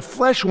 I mean, the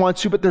flesh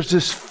wants to, but there's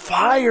this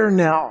fire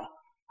now.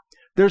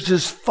 there's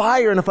this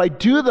fire, and if I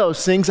do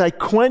those things, I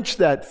quench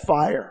that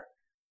fire.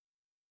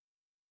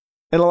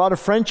 And a lot of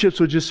friendships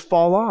would just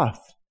fall off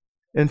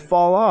and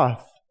fall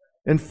off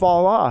and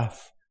fall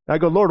off. And I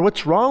go, Lord,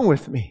 what's wrong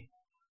with me?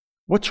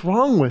 What's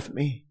wrong with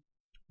me?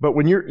 But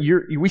when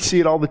we see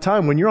it all the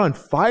time. When you're on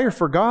fire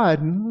for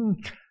God,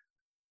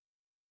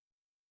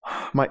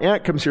 my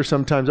aunt comes here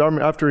sometimes. I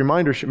have to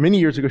remind her, many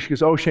years ago, she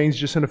goes, oh, Shane's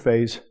just in a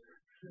phase.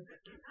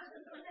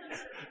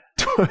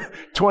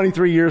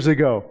 23 years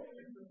ago.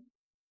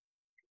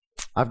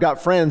 I've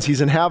got friends. He's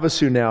in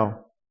Havasu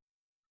now.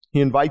 He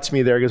invites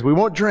me there. He goes, we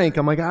won't drink.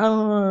 I'm like,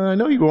 I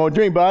know you won't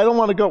drink, but I don't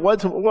want to go.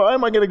 Why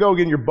am I going to go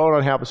get in your boat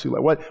on Havasu?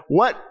 Like,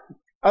 what?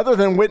 Other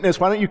than witness,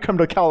 why don't you come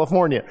to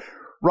California?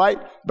 Right?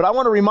 But I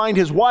want to remind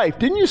his wife,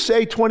 didn't you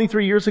say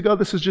 23 years ago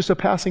this is just a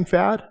passing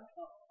fad?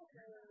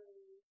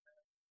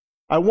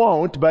 I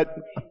won't, but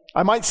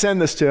I might send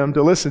this to him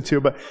to listen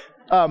to. But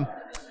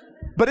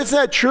isn't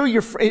that true?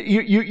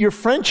 Your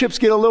friendships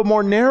get a little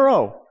more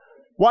narrow.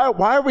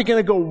 Why are we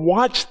going to go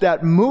watch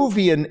that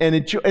movie and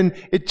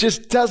it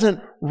just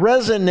doesn't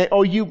resonate?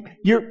 Oh, you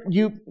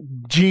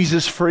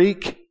Jesus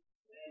freak.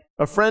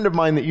 A friend of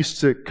mine that used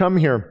to come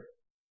here,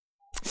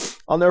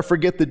 I'll never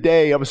forget the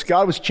day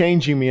God was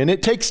changing me, and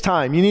it takes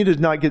time. You need to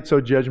not get so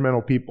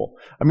judgmental, people.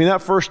 I mean,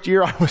 that first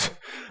year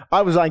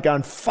I was like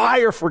on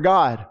fire for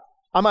God.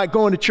 I'm like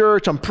going to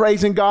church, I'm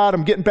praising God,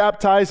 I'm getting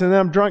baptized, and then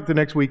I'm drunk the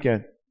next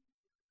weekend.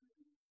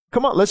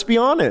 Come on, let's be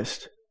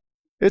honest.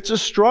 It's a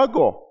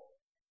struggle.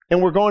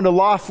 And we're going to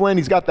Laughlin.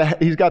 He's got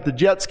the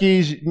jet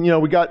skis,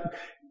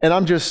 and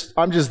I'm just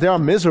there.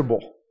 I'm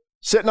miserable,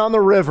 sitting on the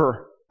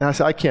river. And I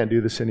said, I can't do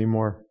this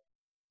anymore.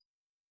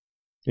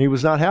 And he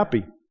was not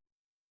happy.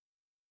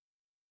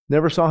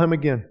 Never saw him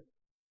again.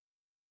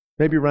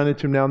 Maybe run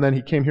into him now and then.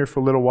 He came here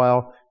for a little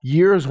while.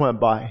 Years went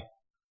by.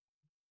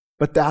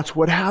 But that's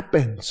what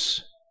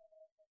happens.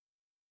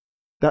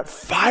 That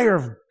fire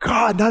of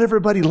God, not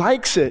everybody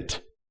likes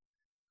it.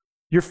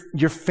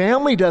 Your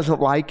family doesn't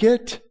like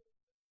it.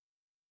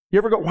 You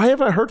ever go, why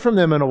haven't I heard from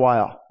them in a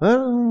while?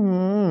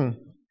 Now,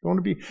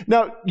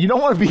 you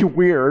don't want to be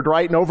weird,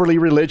 right? And overly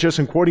religious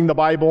and quoting the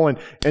Bible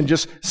and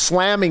just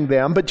slamming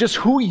them. But just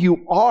who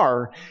you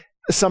are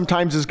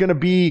sometimes is going to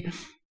be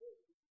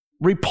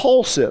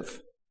repulsive.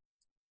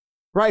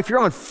 Right? If you're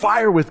on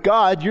fire with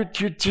God, you're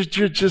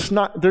just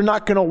not, they're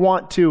not going to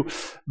want to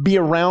be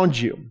around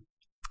you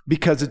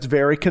because it's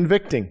very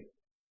convicting.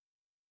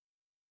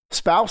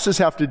 Spouses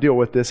have to deal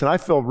with this, and I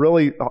feel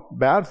really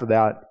bad for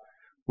that.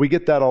 We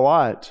get that a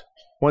lot.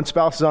 One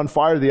spouse is on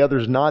fire, the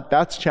other's not.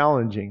 That's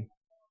challenging.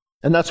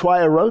 And that's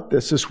why I wrote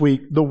this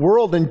week. The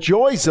world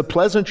enjoys the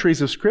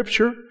pleasantries of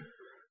Scripture,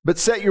 but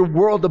set your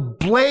world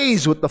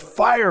ablaze with the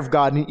fire of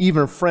God, and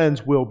even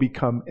friends will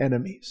become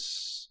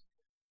enemies.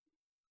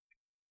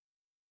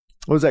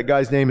 What was that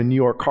guy's name in New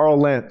York? Carl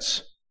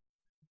Lentz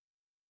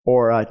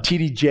or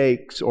T.D.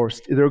 Jakes, or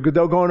they'll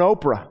go on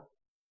Oprah.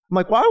 I'm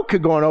like, well, I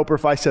could go on Oprah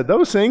if I said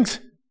those things.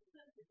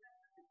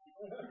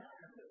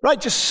 Right,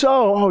 just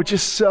so.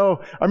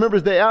 I remember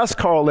they asked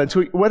Carl Lentz,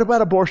 what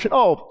about abortion?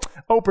 Oh,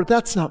 Oprah,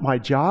 that's not my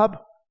job.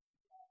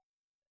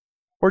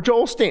 Or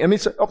Joel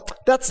Osteen,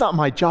 that's not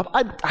my job.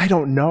 I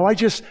don't know. I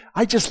just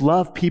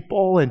love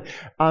people, and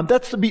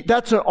that's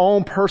their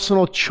own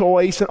personal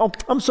choice. And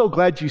I'm so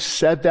glad you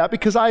said that,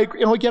 because I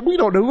agree. Again, we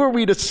don't know. Who are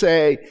we to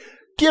say,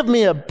 give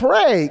me a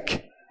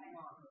break?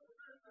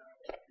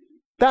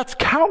 That's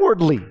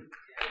cowardly.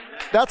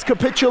 That's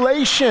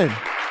capitulation.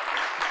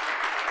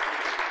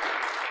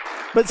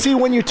 But see,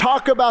 when you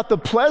talk about the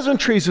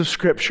pleasantries of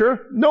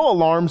Scripture, no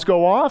alarms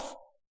go off.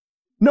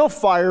 No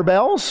fire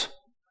bells.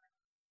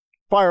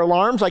 Fire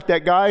alarms, like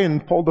that guy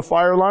and pulled the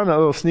fire alarm, that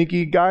little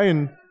sneaky guy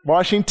in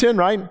Washington,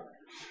 right?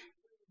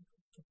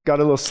 Got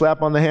a little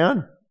slap on the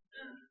hand.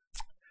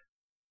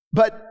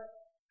 But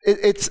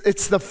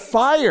it's the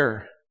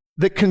fire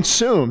that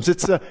consumes.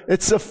 It's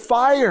the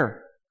fire.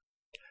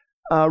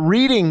 I'm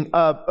reading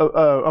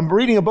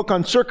a book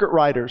on circuit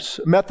riders,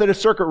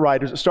 Methodist circuit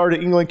riders. It started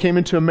in England, came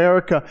into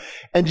America.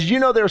 And did you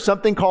know there was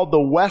something called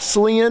the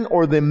Wesleyan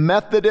or the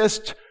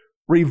Methodist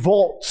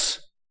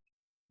revolts?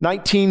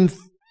 1720s,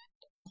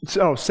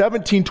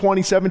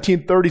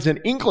 1730s in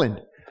England,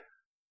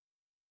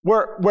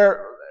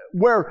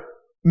 where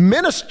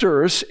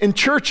ministers in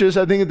churches,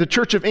 I think the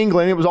Church of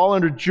England, it was all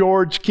under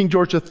King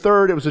George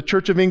III, it was the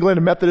Church of England,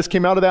 and Methodists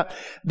came out of that.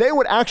 They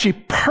would actually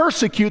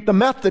persecute the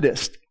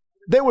Methodists.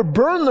 They would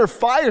burn their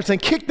fires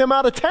and kick them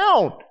out of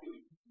town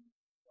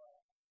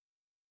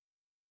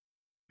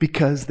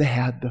because they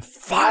had the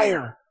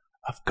fire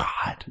of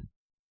God.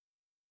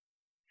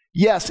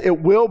 Yes,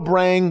 it will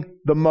bring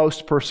the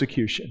most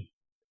persecution,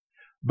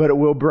 but it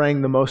will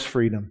bring the most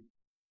freedom.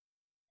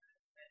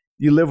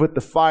 You live with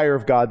the fire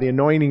of God, the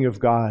anointing of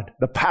God,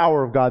 the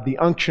power of God, the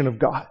unction of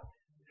God.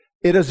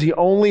 It is the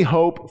only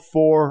hope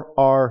for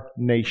our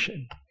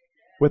nation,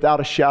 without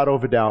a shadow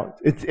of a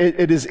doubt.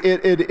 It is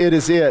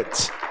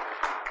it.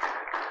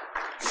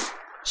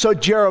 So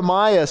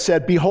Jeremiah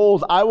said,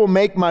 behold, I will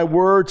make my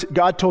words,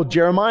 God told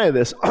Jeremiah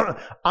this,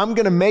 I'm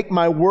going to make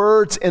my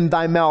words in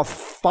thy mouth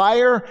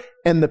fire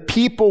and the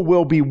people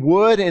will be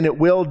wood and it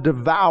will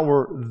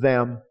devour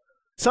them.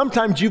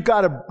 Sometimes you've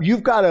got to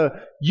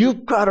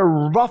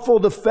ruffle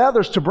the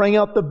feathers to bring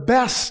out the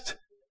best.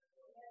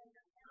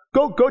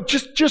 Go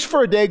just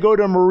for a day, go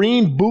to a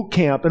Marine boot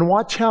camp and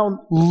watch how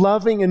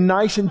loving and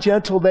nice and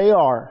gentle they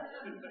are.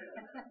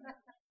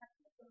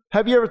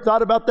 Have you ever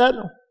thought about that?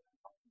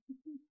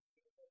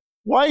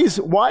 Why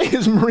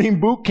is Marine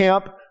boot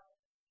camp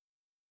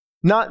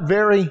not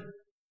very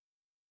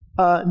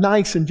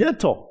nice and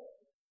gentle?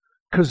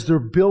 Because they're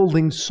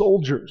building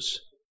soldiers.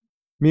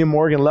 Me and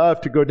Morgan love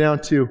to go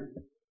down to,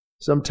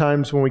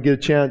 sometimes when we get a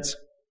chance,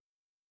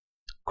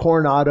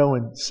 Coronado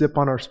and sip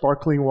on our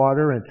sparkling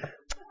water and,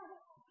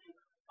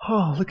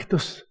 oh, look at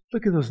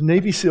those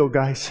Navy SEAL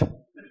guys.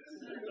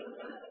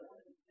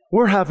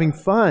 We're having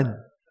fun,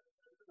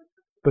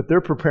 but they're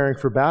preparing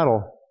for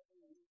battle.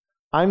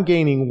 I'm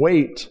gaining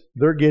weight,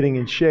 they're getting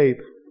in shape.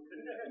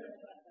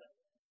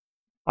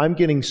 I'm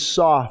getting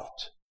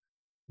soft,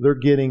 they're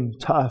getting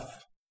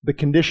tough. The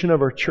condition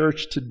of our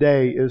church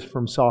today is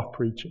from soft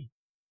preaching,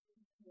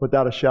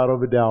 without a shadow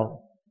of a doubt.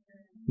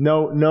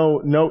 I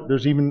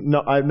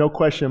have no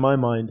question in my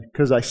mind,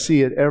 because I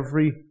see it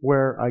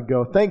everywhere I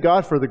go. Thank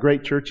God for the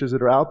great churches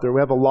that are out there.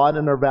 We have a lot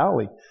in our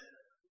valley.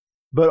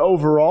 But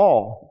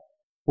overall,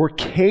 we're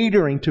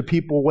catering to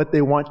people what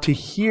they want to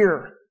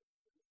hear.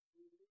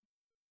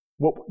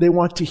 What they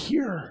want to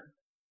hear.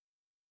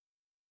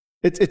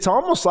 It's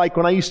almost like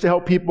when I used to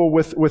help people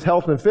with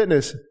health and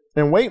fitness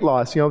and weight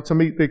loss.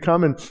 Somebody, they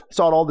come and I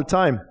saw it all the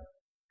time.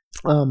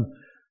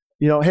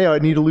 Hey, I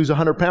need to lose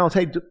 100 pounds.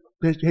 Hey,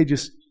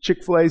 just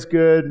Chick-fil-A's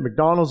good.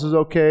 McDonald's is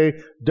okay.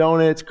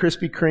 Donuts,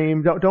 Krispy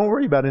Kreme. Don't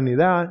worry about any of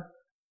that.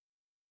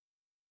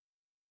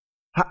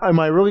 Am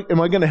I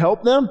going to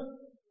help them?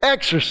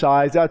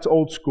 Exercise. That's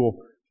old school.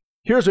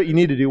 Here's what you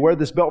need to do. Wear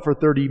this belt for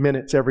 30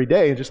 minutes every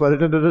day and just let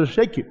it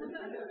shake you.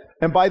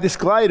 And buy this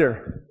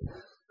glider.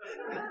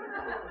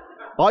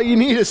 All you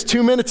need is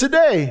 2 minutes a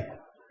day.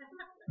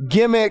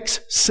 Gimmicks,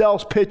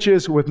 sales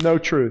pitches with no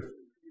truth.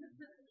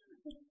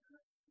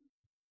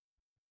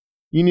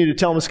 You need to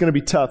tell them it's going to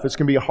be tough. It's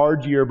going to be a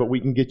hard year, but we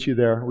can get you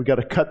there. We got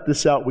to cut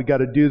this out. We got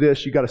to do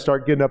this. You got to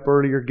start getting up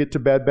earlier, get to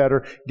bed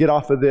better, get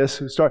off of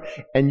this,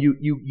 and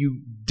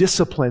you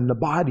discipline the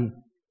body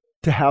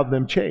to have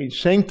them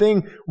change. Same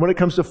thing when it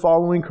comes to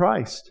following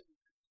Christ.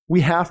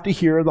 We have to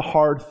hear the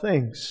hard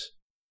things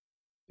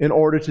in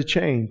order to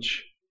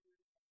change.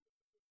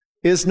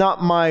 Is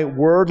not my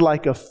word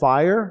like a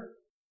fire?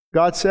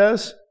 God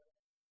says.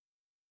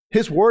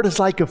 His word is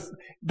like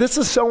this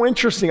is so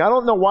interesting. I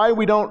don't know why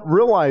we don't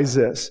realize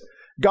this.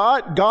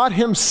 God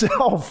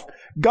himself,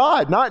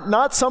 God,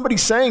 not somebody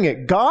saying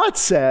it. God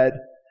said,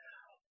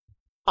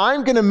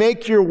 I'm going to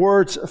make your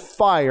words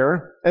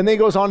fire. And then he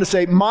goes on to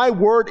say, my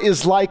word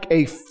is like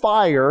a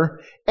fire,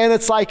 and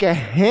it's like a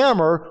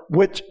hammer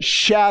which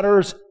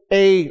shatters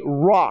a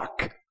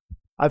rock.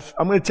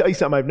 I'm going to tell you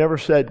something I've never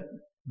said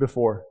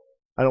before.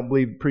 I don't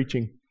believe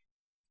preaching.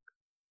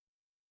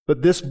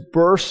 But this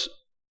verse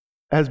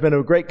has been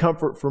a great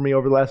comfort for me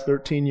over the last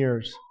 13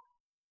 years.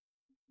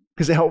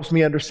 Because it helps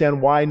me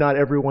understand why not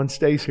everyone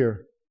stays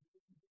here.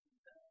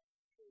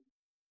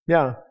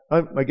 Yeah,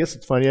 I guess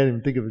it's funny. I didn't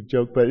even think of a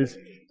joke,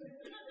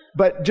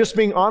 but just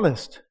being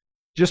honest.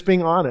 Just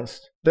being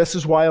honest. This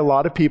is why a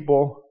lot of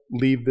people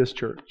leave this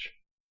church.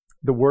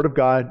 The Word of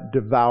God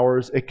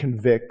devours, it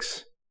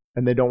convicts,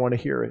 and they don't want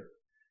to hear it.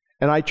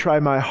 And I try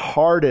my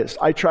hardest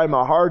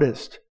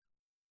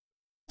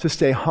to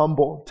stay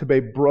humble, to be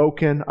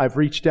broken. I've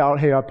reached out,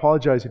 hey, I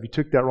apologize if you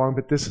took that wrong,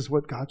 but this is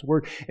what God's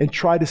word. And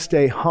try to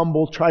stay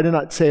humble. Try to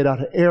not say it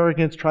out of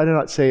arrogance. Try to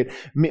not say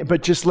it,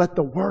 but just let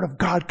the word of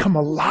God come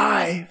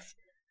alive.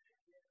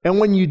 And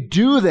when you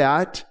do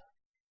that,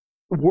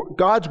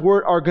 God's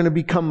word are going to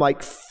become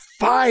like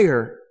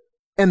fire,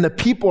 and the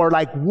people are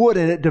like wood,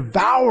 and it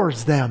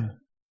devours them.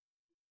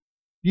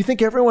 You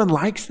think everyone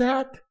likes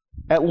that?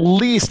 At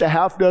least a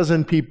half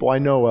dozen people I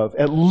know of,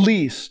 at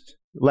least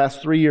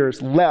last 3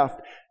 years, left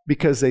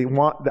because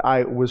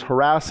I was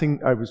harassing,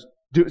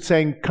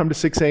 saying come to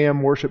 6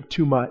 a.m. worship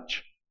too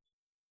much.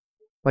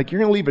 Like, you're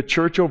going to leave a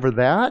church over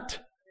that?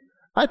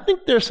 I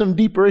think there's some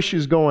deeper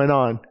issues going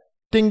on.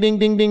 Ding, ding,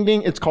 ding, ding,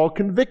 ding. It's called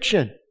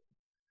conviction.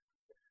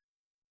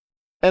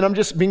 And I'm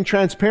just being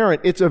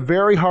transparent. It's a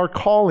very hard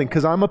calling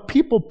because I'm a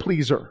people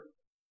pleaser.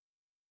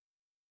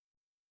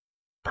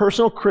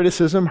 Personal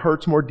criticism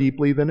hurts more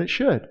deeply than it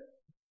should.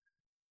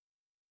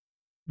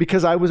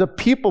 Because I was a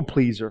people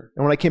pleaser.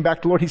 And when I came back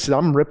to the Lord, He said,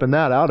 I'm ripping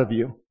that out of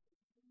you.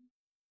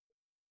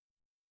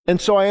 And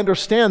so I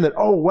understand that,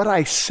 what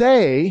I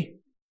say,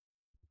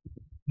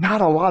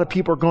 not a lot of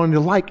people are going to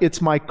like.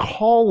 It's my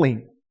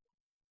calling.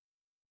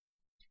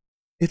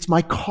 It's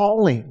my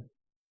calling.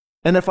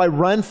 And if I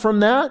run from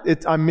that,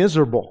 I'm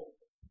miserable.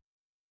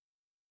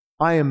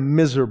 I am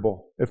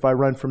miserable if I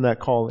run from that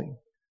calling.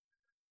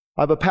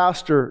 I have a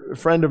pastor, a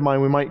friend of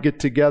mine, we might get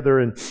together,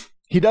 and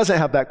he doesn't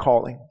have that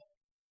calling.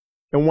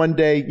 And one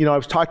day, I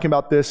was talking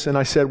about this, and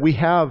I said,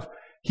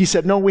 he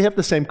said, no, we have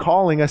the same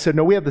calling. I said,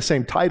 no, we have the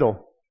same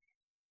title.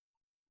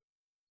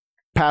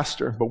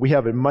 pastor, but we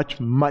have a much,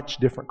 much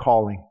different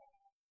calling.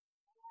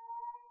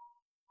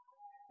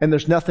 And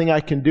there's nothing I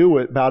can do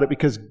about it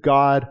because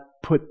God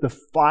put the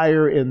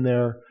fire in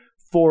there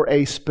for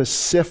a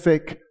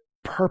specific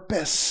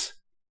purpose.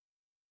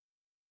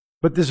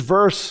 But this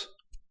verse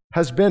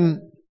has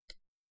been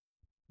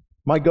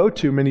my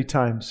go-to many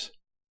times.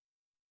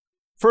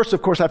 First,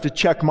 of course, I have to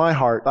check my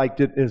heart. Like,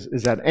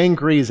 is that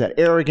angry? Is that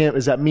arrogant?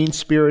 Is that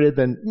mean-spirited?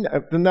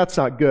 Then that's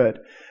not good.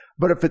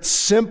 But if it's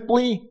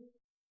simply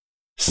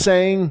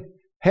saying,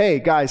 hey,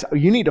 guys,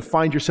 you need to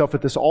find yourself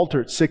at this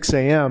altar at 6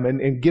 a.m.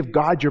 and give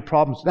God your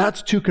problems,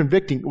 that's too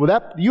convicting.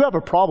 Well, you have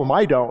a problem.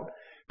 I don't.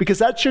 Because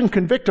that shouldn't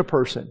convict a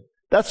person.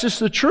 That's just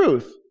the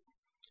truth.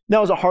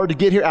 Now, is it hard to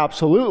get here?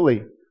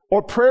 Absolutely.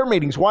 Or prayer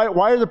meetings. Why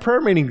are the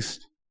prayer meetings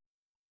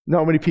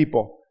no many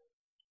people?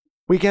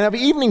 We can have an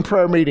evening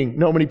prayer meeting.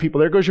 No many people.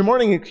 There goes your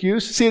morning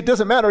excuse. See, it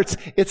doesn't matter.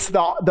 It's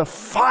the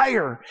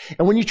fire.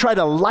 And when you try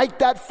to light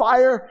that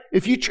fire,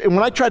 when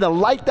I try to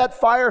light that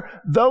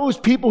fire, those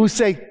people who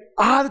say,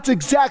 that's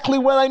exactly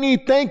what I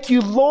need. Thank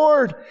you,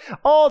 Lord.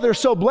 Oh, they're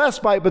so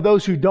blessed by it. But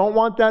those who don't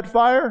want that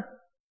fire,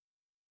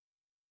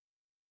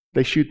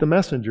 they shoot the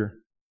messenger.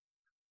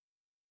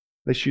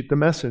 They shoot the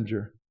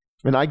messenger.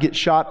 And I get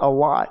shot a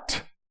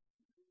lot.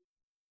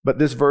 But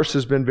this verse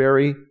has been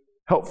very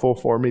helpful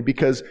for me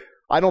because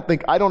I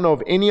don't know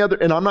of any other,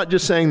 and I'm not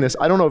just saying this,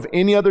 I don't know of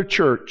any other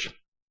church.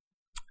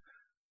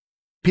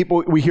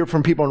 We hear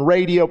from people on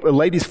radio,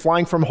 ladies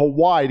flying from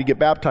Hawaii to get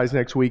baptized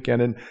next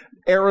weekend, and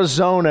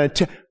Arizona.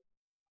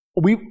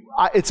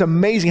 It's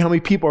amazing how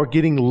many people are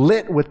getting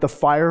lit with the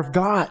fire of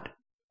God.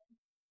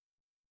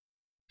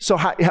 So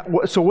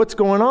what's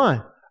going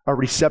on? A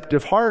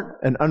receptive heart,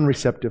 an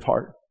unreceptive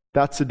heart.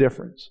 That's the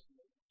difference.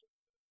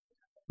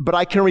 But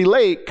I can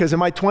relate because in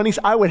my 20s,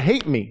 I would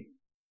hate me.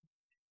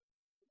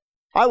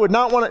 I would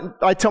not want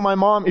to. I tell my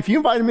mom, if you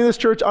invited me to this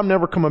church, I'm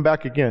never coming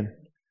back again.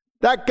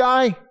 That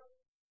guy,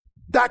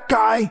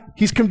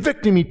 he's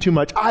convicting me too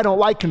much. I don't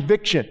like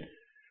conviction.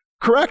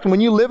 Correct?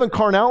 When you live in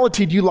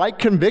carnality, do you like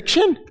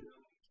conviction?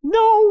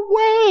 No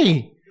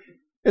way.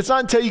 It's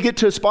not until you get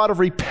to a spot of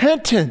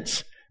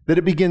repentance that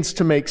it begins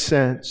to make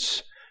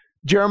sense.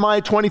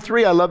 Jeremiah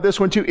 23, I love this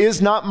one too.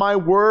 Is not my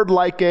word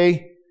like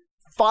a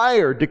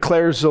fire,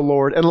 declares the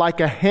Lord, and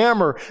like a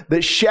hammer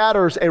that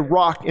shatters a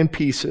rock in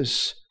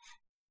pieces?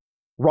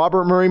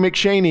 Robert Murray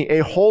McShaney,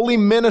 a holy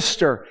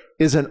minister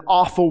is an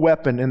awful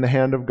weapon in the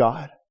hand of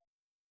God.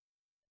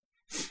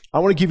 I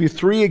want to give you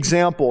 3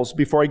 examples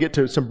before I get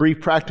to some brief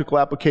practical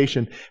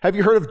application. Have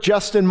you heard of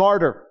Justin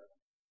Martyr?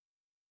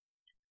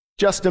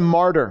 Justin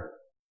Martyr.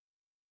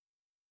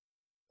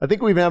 I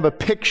think we even have a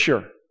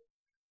picture.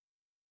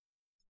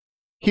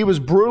 He was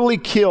brutally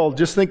killed.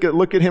 Just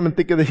look at him and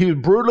think of it. He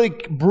was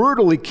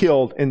brutally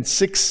killed in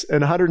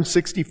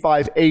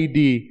 165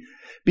 AD.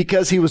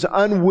 Because he was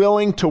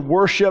unwilling to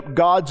worship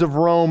gods of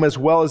Rome as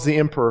well as the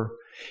emperor.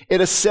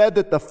 It is said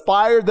that the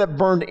fire that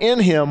burned in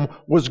him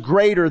was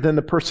greater than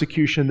the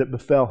persecution that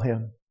befell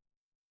him.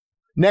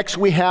 Next,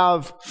 we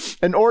have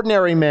an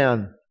ordinary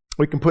man.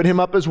 We can put him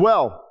up as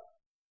well.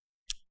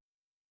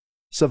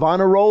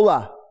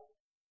 Savonarola.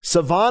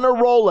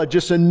 Savonarola,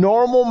 just a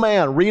normal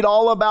man. Read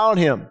all about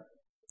him.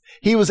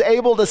 He was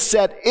able to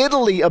set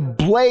Italy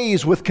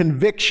ablaze with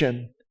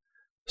conviction.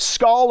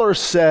 Scholars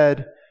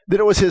said that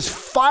it was his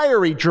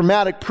fiery,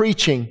 dramatic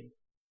preaching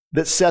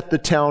that set the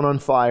town on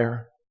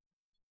fire.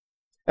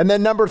 And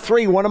then number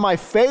 3, one of my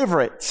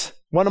favorites.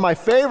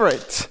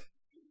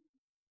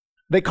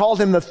 They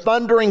called him the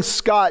Thundering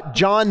Scot,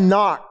 John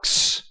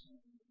Knox.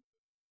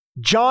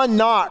 John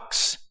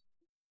Knox,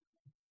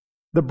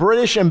 the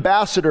British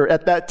ambassador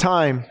at that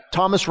time,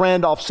 Thomas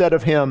Randolph said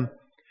of him,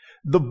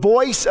 the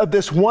voice of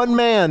this one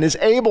man is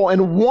able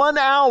in 1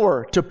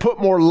 hour to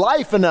put more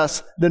life in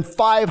us than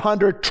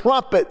 500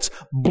 trumpets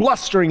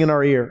blustering in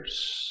our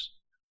ears.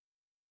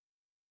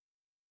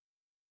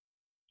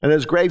 And at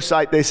his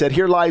gravesite, they said,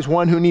 here lies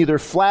one who neither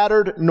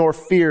flattered nor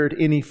feared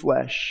any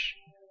flesh.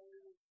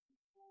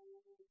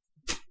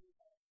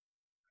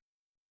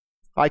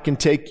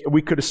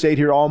 We could have stayed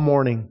here all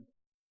morning.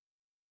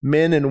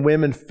 Men and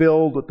women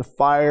filled with the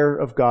fire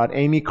of God.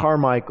 Amy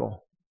Carmichael.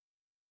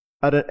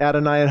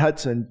 Adoniah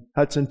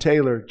Hudson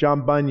Taylor,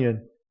 John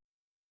Bunyan,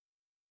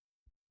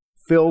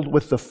 filled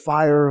with the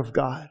fire of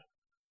God.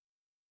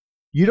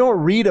 You don't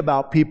read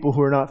about people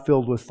who are not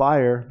filled with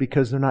fire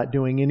because they're not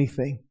doing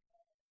anything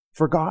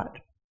for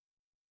God.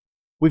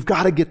 We've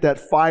got to get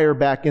that fire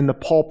back in the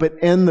pulpit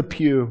and the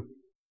pew.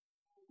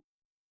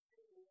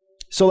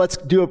 So let's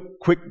do a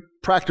quick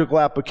practical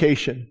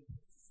application.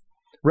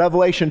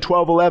 Revelation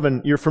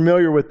 12:11, you're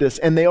familiar with this.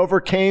 And they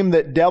overcame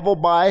that devil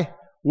by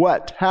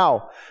what?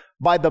 How?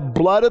 By the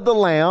blood of the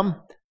Lamb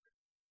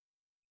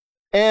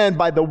and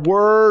by the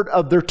word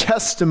of their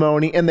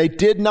testimony, and they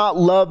did not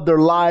love their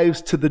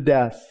lives to the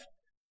death.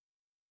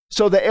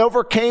 So they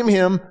overcame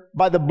him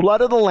by the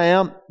blood of the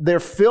Lamb. They're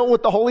filled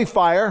with the holy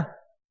fire.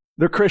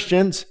 They're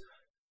Christians.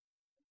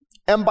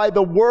 And by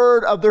the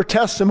word of their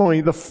testimony,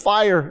 the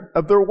fire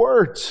of their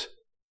words.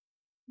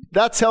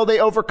 That's how they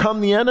overcome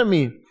the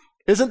enemy.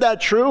 Isn't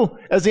that true?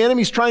 As the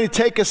enemy's trying to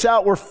take us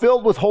out, we're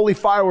filled with holy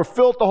fire. We're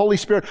filled with the Holy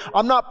Spirit.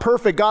 I'm not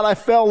perfect. God, I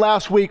fell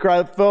last week, or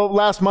I fell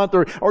last month,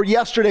 or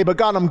yesterday, but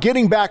God, I'm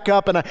getting back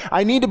up, and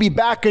I need to be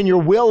back in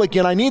your will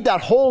again. I need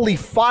that holy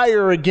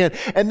fire again.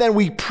 And then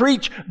we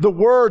preach the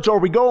words, or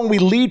we go and we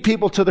lead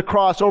people to the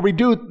cross, or we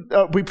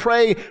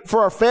pray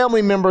for our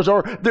family members,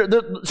 or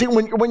see,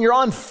 when you're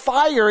on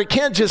fire, it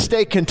can't just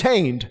stay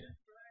contained.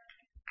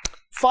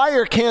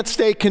 Fire can't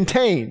stay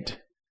contained.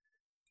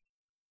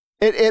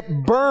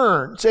 It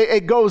burns.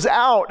 It goes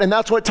out. And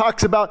that's what it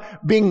talks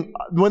about being,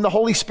 when the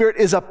Holy Spirit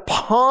is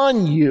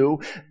upon you,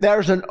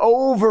 there's an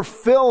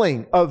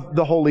overfilling of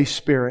the Holy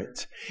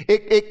Spirit.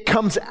 It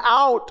comes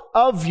out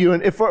of you.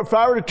 And if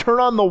I were to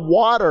turn on the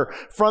water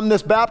from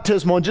this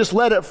baptismal and just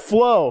let it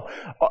flow,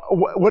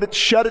 would it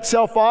shut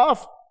itself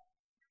off?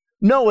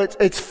 No,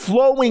 it's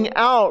flowing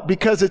out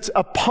because it's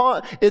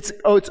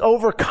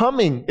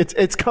overcoming.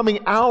 It's coming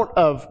out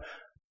of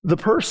the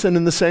person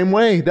in the same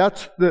way.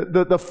 That's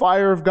the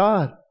fire of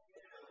God.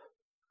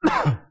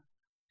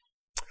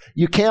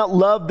 You can't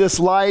love this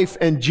life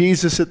and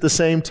Jesus at the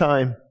same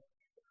time.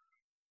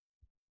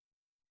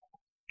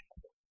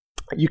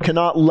 You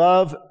cannot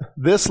love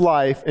this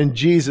life and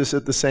Jesus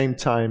at the same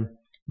time.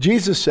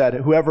 Jesus said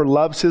it, whoever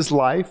loves his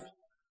life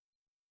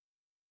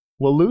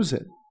will lose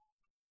it.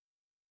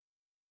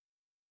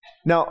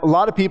 Now, a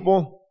lot of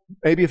people,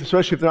 maybe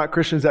especially if they're not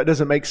Christians, that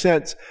doesn't make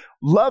sense.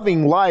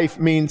 Loving life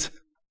means,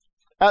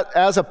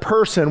 as a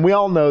person, we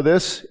all know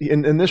this,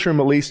 in this room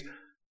at least,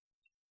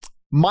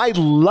 my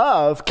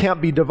love can't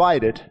be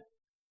divided.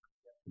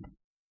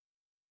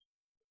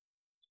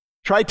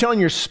 Try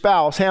telling your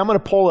spouse, hey, I'm going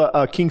to pull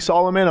a King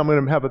Solomon, I'm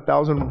going to have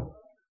 1,000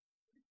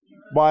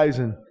 wives,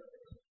 and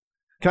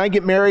can I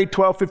get married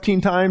 12,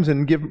 15 times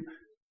and give?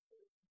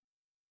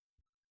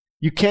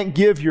 You can't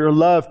give your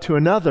love to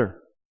another.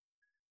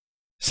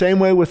 Same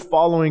way with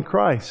following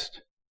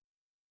Christ.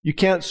 You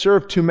can't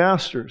serve two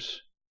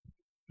masters.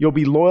 You'll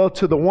be loyal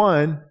to the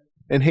one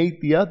and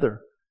hate the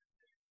other.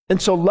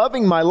 And so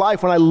loving my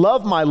life, when I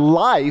love my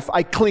life,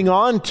 I cling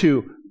on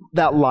to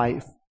that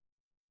life.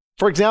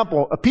 For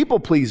example, a people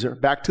pleaser,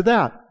 back to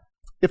that.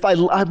 If I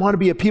want to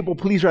be a people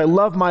pleaser, I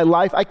love my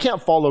life, I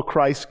can't follow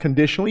Christ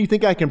conditionally. You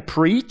think I can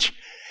preach?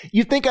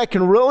 You think I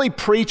can really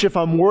preach if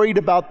I'm worried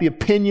about the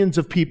opinions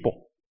of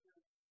people?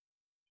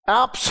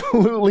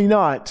 Absolutely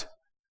not.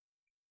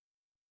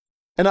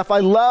 And if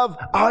I love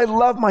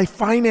my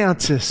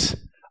finances.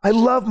 I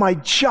love my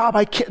job.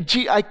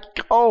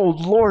 Oh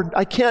Lord,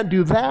 I can't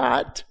do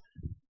that.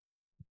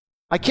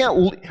 I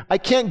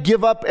can't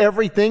give up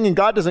everything, and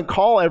God doesn't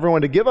call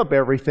everyone to give up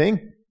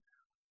everything.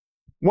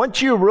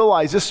 Once you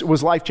realize, this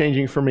was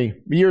life-changing for me.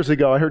 Years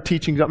ago, I heard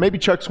teachings, maybe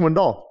Chuck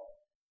Swindoll.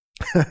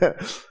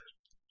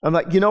 I'm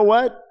like, you know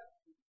what?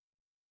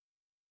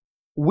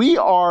 We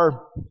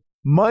are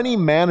money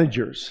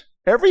managers.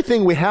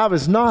 Everything we have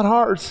is not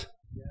ours.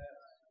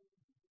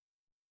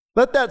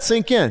 Let that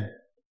sink in.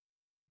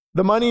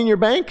 The money in your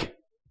bank,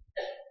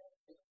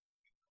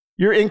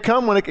 your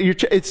income,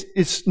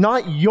 it's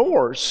not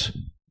yours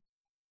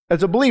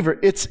as a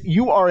believer.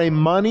 You are a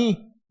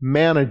money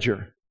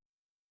manager.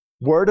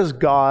 Where does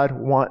God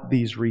want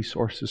these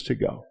resources to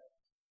go?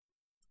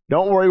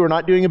 Don't worry, we're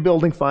not doing a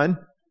building fund.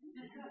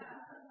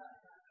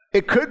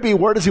 It could be,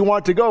 where does He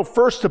want it to go?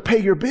 First, to pay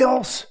your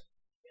bills.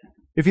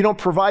 If you don't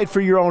provide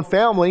for your own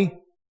family,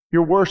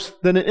 you're worse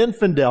than an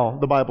infidel,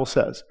 the Bible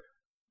says.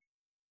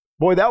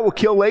 Boy, that will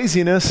kill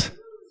laziness.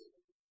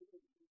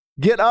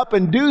 Get up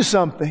and do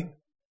something.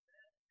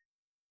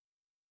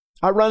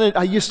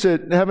 I used to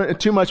have it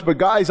too much, but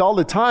guys all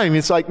the time,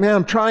 it's like, man,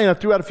 I'm trying. I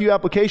threw out a few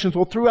applications.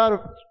 Well, throw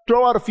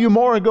out a few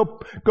more and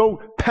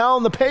go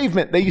pound the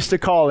pavement, they used to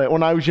call it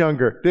when I was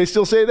younger. Do they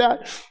still say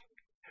that?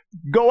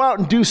 Go out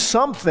and do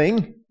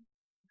something.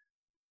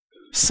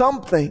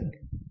 Something.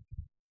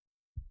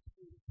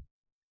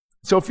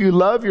 So if you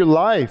love your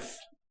life,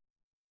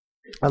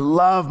 I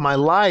love my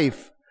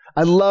life.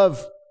 I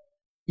love,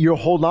 you'll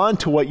hold on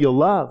to what you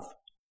love.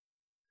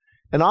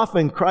 And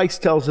often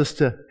Christ tells us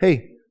to,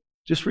 hey,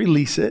 just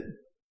release it.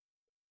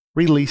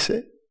 Release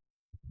it.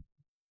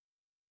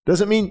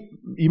 Doesn't mean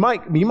you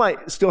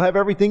might still have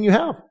everything you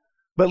have,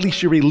 but at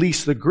least you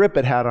release the grip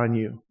it had on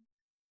you.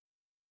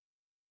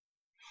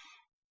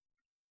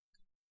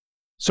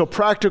 So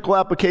practical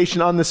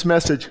application on this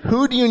message.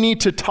 Who do you need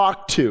to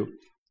talk to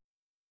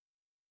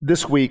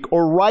this week,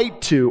 or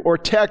write to, or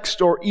text,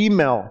 or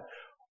email,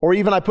 or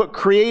even I put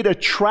create a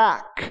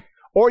track?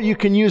 Or you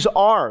can use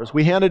ours.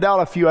 We handed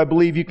out a few, I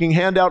believe. You can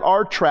hand out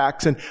our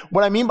tracks. And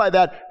what I mean by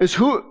that is,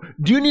 do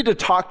you need to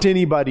talk to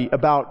anybody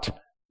about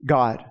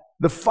God?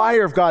 The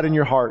fire of God in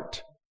your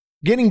heart.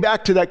 Getting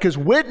back to that, because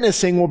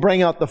witnessing will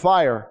bring out the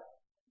fire.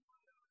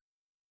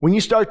 When you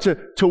start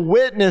to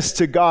witness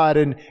to God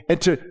and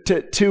it's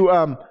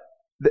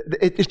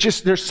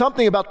just, there's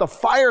something about the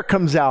fire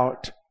comes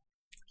out.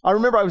 I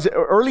remember I was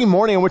early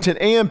morning, I went to an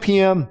AM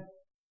PM,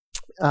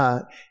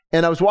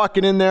 and I was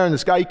walking in there, and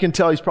this guy, you can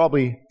tell he's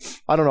probably,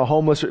 I don't know,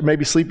 homeless or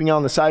maybe sleeping out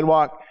on the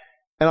sidewalk.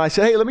 And I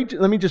said, hey, let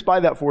me just buy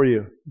that for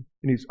you.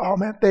 And he's, oh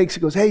man, thanks.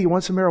 He goes, hey, you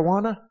want some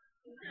marijuana?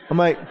 I'm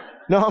like,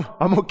 no,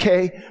 I'm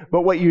okay.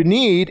 But what you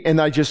need, and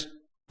I just,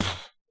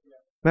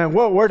 man,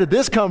 where did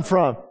this come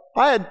from?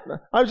 I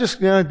was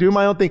just going to do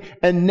my own thing.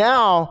 And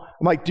now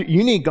I'm like,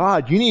 you need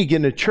God. You need to get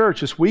into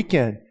church this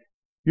weekend.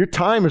 Your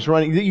time is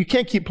running. You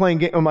can't keep playing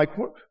games. I'm like,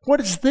 what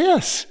is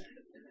this?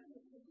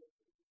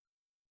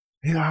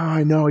 Yeah,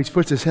 I know. He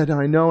puts his head down.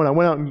 I know. And I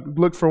went out and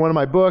looked for one of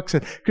my books,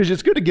 and because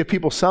it's good to give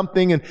people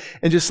something, and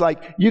just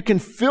like you can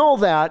feel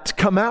that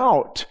come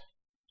out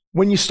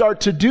when you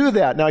start to do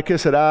that. Now, I could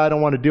have said, I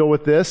don't want to deal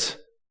with this.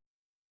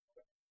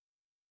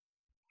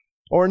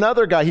 Or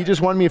another guy, he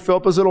just wanted me to fill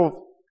up his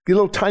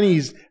little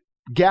tiny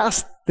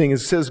gas thing. It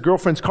says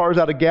girlfriend's car's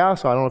out of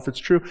gas. I don't know if it's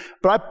true,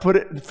 but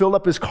I filled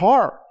up his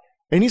car,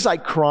 and he's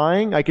like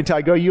crying. I can tell.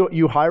 I go,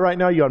 you high right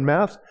now? You on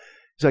meth?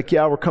 He's like,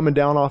 yeah, we're coming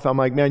down off. I'm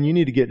like, man, you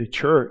need to get to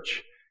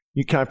church.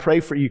 Can I pray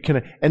for you?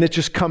 And it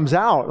just comes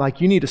out like,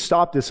 you need to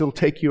stop this. It'll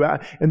take you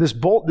out. And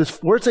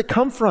where's it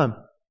come from?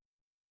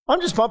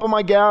 I'm just pumping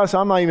my gas.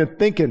 I'm not even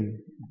thinking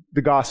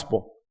the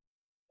gospel.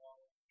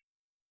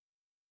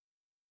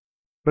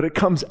 But it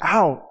comes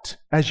out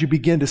as you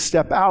begin to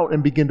step out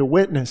and begin to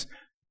witness.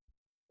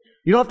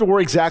 You don't have to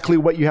worry exactly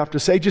what you have to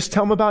say. Just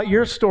tell them about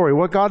your story,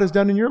 what God has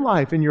done in your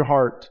life, in your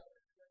heart.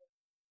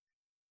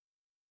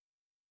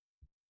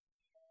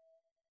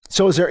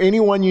 So is there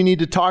anyone you need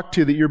to talk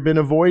to that you've been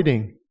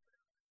avoiding?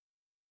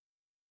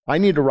 I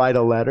need to write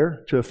a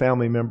letter to a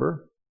family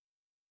member.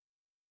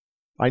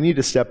 I need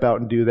to step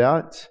out and do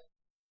that.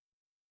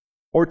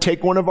 Or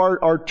take one of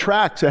our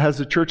tracts that has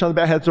the church on the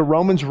back, has the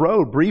Romans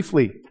Road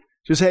briefly.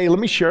 Just, hey, let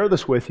me share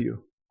this with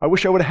you. I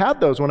wish I would have had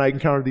those when I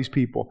encountered these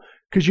people.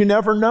 Because you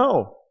never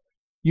know.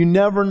 You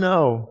never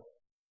know.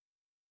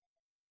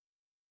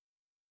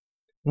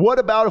 What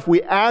about if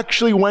we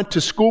actually went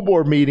to school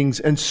board meetings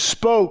and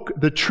spoke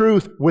the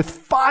truth with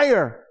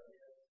fire?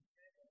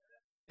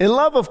 In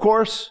love, of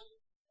course.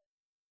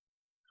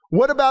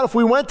 What about if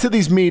we went to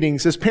these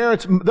meetings as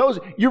parents?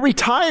 You're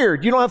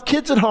retired. You don't have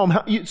kids at home.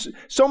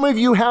 So many of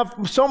you have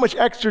so much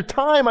extra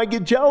time. I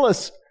get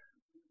jealous.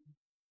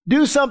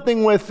 Do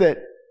something with it.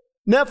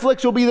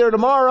 Netflix will be there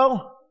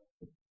tomorrow.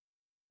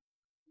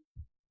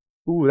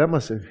 Ooh, that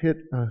must have hit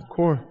a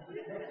chord.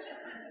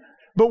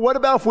 But what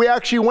about if we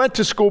actually went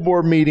to school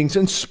board meetings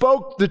and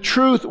spoke the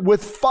truth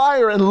with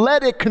fire and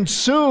let it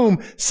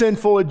consume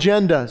sinful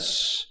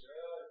agendas?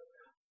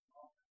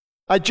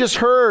 I just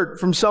heard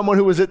from someone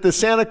who was at the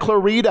Santa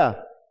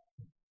Clarita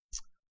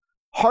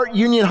Hart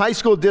Union High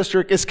School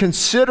District is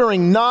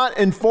considering not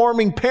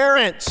informing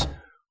parents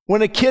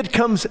when a kid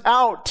comes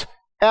out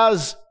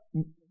as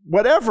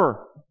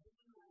whatever.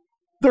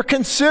 They're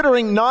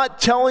considering not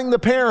telling the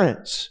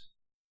parents.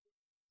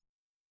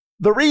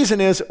 The reason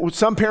is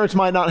some parents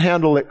might not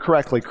handle it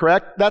correctly,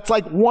 correct? That's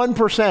like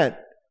 1%.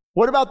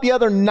 What about the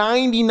other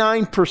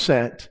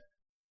 99%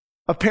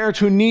 of parents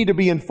who need to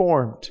be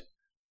informed?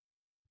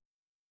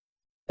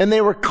 And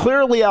they were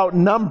clearly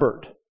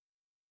outnumbered.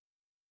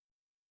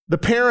 The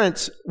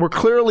parents were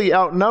clearly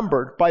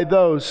outnumbered by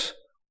those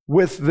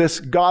with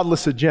this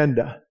godless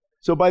agenda.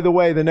 So by the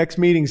way, the next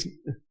meeting's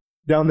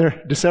down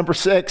there, December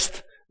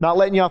 6th. Not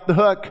letting you off the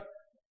hook.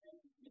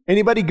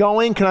 Anybody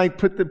going? Can I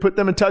put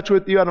them in touch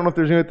with you? I don't know if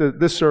there's any at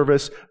this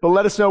service, but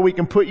let us know. We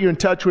can put you in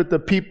touch with the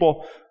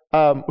people who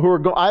are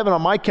going. I have it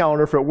on my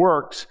calendar if it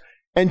works.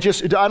 And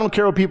just, I don't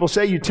care what people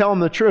say. You tell them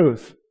the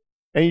truth,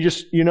 and you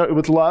just,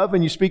 with love,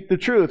 and you speak the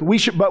truth.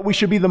 But we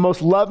should be the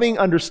most loving,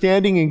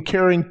 understanding, and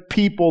caring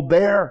people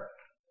there.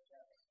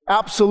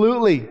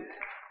 Absolutely,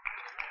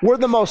 we're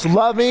the most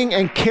loving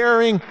and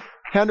caring,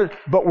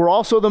 but we're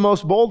also the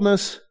most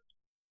boldness.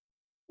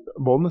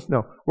 Boldness?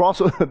 No, we're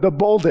also the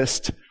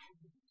boldest.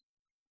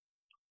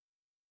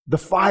 The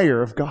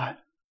fire of God.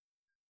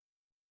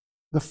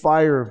 The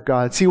fire of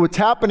God. See, what's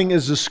happening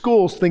is the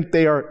schools think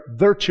they are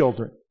their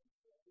children.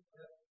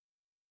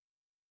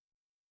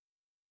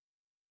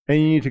 And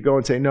you need to go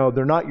and say, no,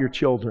 they're not your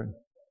children.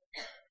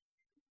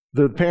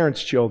 They're the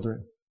parents'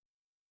 children.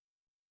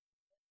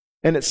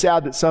 And it's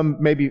sad that some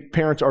maybe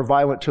parents are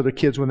violent to their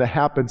kids when that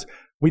happens.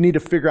 We need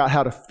to figure out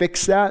how to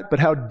fix that, but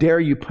how dare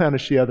you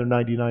punish the other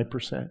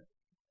 99%?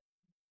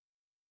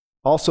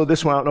 Also,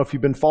 this one, I don't know if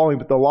you've been following,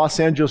 but the Los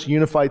Angeles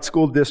Unified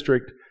School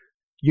District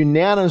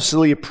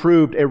unanimously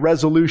approved a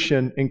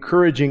resolution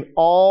encouraging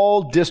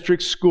all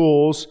district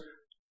schools,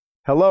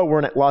 we're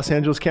in Los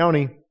Angeles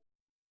County,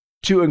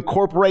 to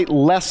incorporate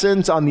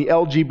lessons on the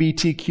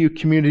LGBTQ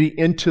community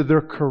into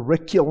their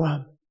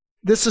curriculum.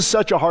 This is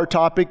such a hard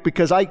topic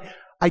because I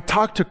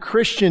talk to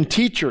Christian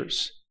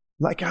teachers,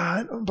 like,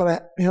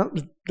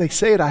 they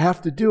say it, I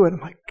have to do it.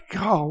 I'm like,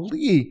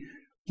 golly,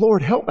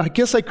 Lord help. I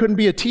guess I couldn't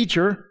be a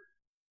teacher.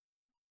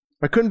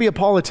 I couldn't be a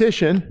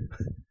politician.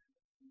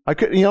 I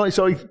couldn't,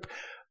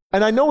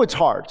 and I know it's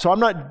hard, so I'm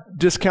not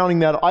discounting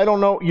that. I don't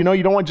know, you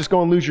don't want to just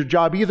go and lose your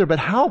job either, but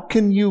how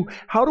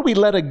do we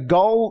let a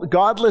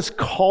godless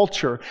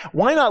culture,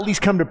 why not at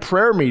least come to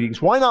prayer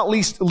meetings? Why not at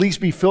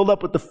least be filled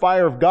up with the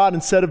fire of God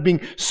instead of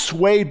being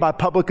swayed by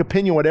public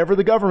opinion, whatever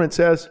the government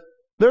says?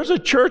 There's a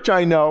church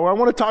I know, I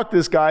want to talk to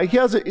this guy.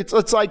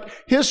 It's like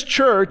his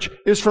church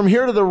is from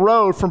here to the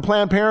road from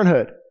Planned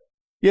Parenthood.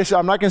 Yes,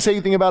 I'm not going to say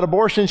anything about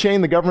abortion,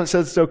 Shane. The government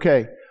says it's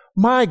okay.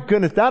 My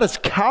goodness, that is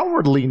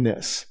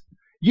cowardliness.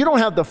 You don't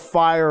have the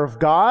fire of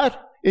God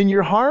in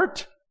your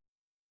heart.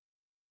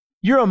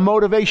 You're a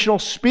motivational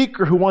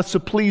speaker who wants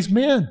to please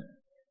men.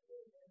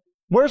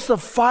 Where's the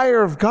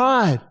fire of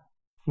God?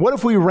 What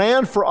if we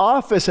ran for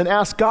office and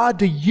asked God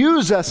to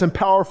use us in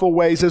powerful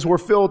ways as we're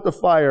filled with the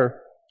fire?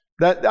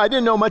 That I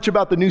didn't know much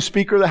about the new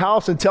Speaker of the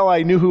House until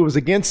I knew who was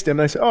against him.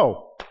 And I said,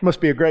 oh,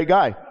 must be a great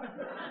guy.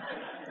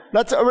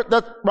 That's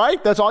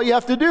right. That's all you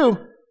have to do.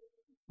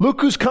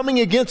 Look who's coming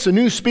against the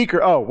new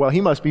Speaker. Oh, well,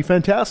 he must be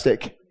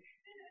fantastic.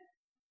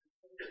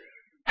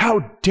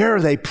 How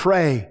dare they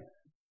pray?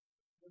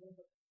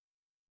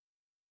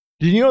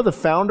 Did you know the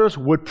founders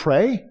would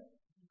pray?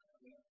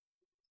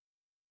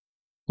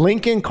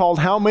 Lincoln called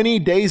how many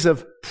days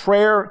of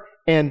prayer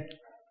and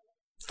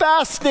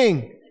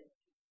fasting?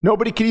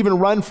 Nobody could even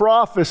run for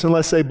office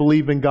unless they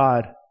believe in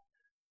God.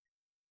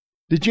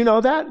 Did you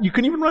know that? You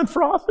couldn't even run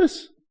for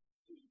office?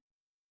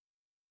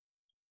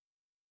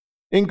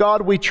 In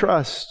God we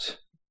trust.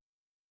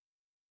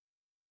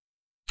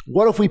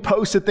 What if we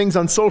posted things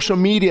on social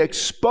media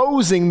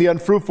exposing the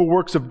unfruitful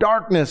works of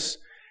darkness,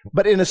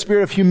 but in a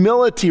spirit of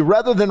humility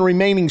rather than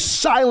remaining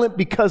silent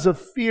because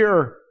of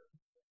fear?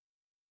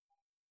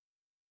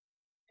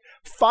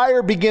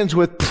 Fire begins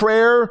with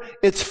prayer,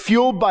 it's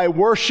fueled by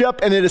worship,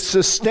 and it is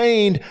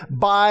sustained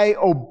by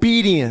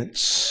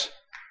obedience.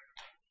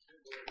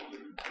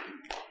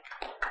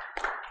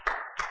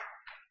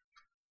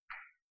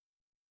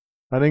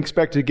 I didn't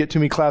expect to get too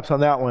many claps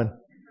on that one.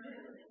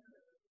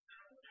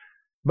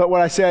 But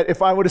what I said,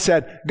 if I would have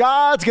said,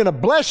 God's going to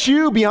bless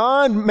you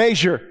beyond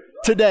measure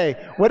today.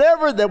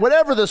 Whatever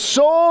the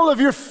sole of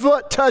your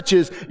foot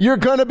touches, you're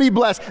going to be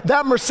blessed.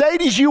 That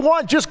Mercedes you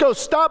want, just go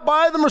stop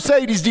by the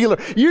Mercedes dealer.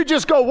 You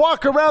just go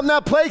walk around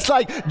that place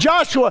like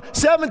Joshua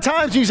 7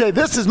 times. And you say,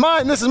 this is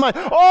mine, this is mine.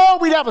 Oh,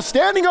 we'd have a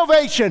standing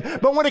ovation.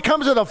 But when it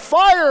comes to the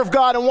fire of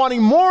God and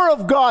wanting more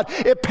of God,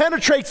 it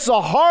penetrates the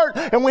heart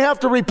and we have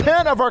to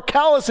repent of our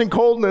callous and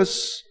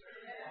coldness.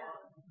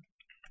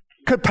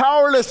 Could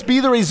powerless be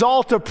the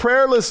result of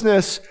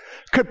prayerlessness?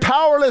 Could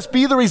powerless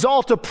be the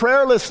result of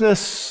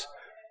prayerlessness?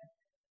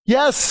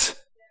 Yes.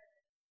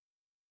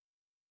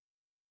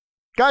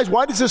 Guys,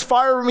 why does this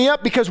fire me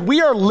up? Because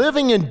we are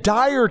living in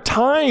dire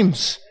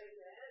times.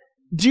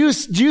 Do you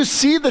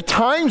see the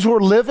times we're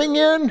living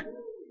in?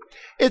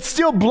 It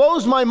still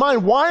blows my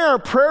mind. Why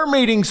aren't prayer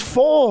meetings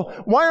full?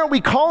 Why aren't we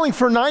calling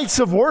for nights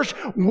of worship?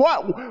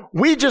 What?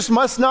 We just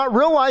must not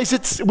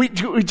realize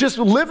we're just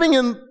living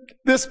in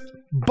this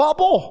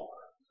bubble.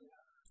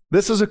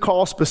 This is a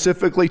call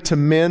specifically to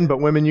men, but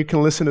women, you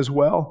can listen as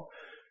well.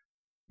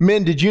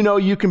 Men, did you know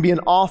you can be an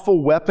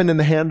awful weapon in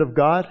the hand of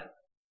God?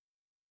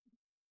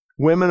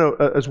 Women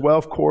as well,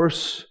 of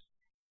course.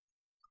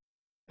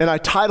 And I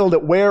titled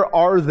it, Where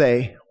Are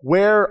They?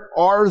 Where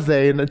are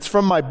they? And it's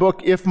from my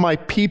book, If My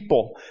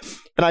People.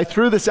 And I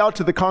threw this out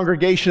to the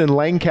congregation in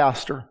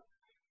Lancaster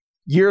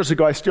years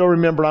ago. I still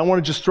remember. I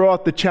want to just throw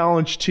out the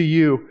challenge to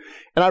you.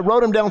 And I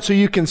wrote them down so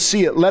you can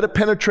see it. Let it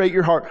penetrate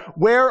your heart.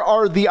 Where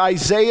are the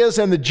Isaiahs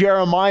and the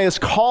Jeremiahs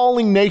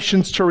calling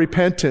nations to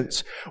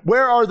repentance?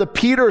 Where are the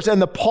Peters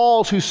and the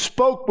Pauls who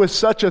spoke with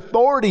such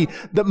authority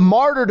that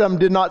martyrdom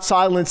did not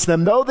silence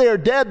them? Though they are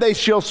dead, they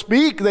still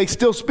speak.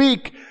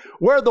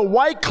 Where are the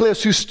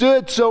Wycliffes who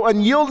stood so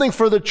unyielding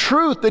for the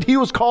truth that he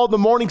was called the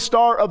morning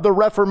star of the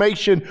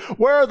Reformation?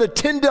 Where are the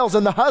Tyndales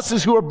and the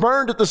Husses who were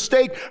burned at the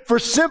stake for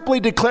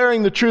simply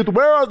declaring the truth?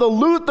 Where are the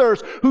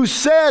Luthers who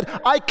said,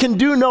 I can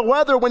do no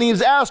other, when he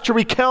was asked to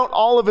recount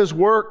all of his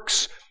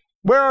works?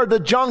 Where are the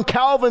John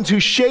Calvins who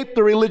shaped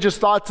the religious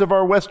thoughts of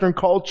our Western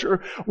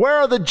culture? Where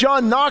are the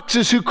John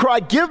Knoxes who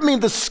cried, give me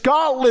the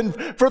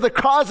Scotland for the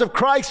cause of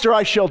Christ or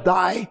I shall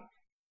die?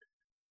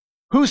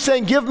 Who's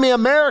saying, give me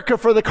America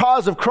for the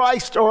cause of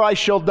Christ or I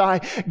shall die?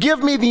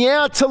 Give me the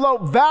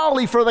Antelope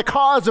Valley for the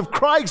cause of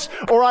Christ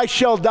or I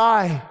shall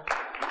die.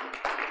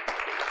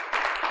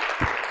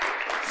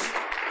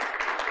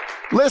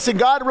 Listen,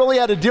 God really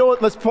had to deal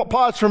with, let's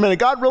pause for a minute.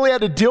 God really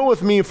had to deal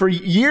with me for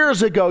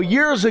years ago.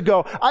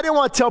 I didn't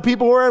want to tell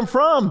people where I'm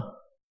from.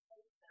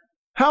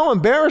 How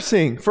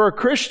embarrassing for a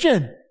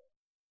Christian.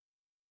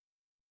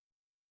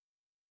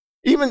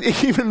 Even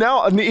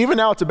now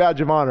it's a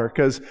badge of honor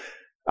because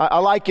I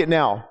like it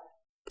now.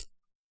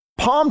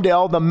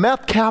 Palmdale, the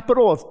meth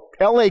capital of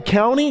LA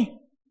County.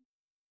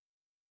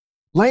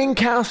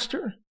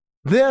 Lancaster.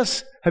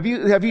 This. Have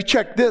you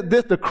checked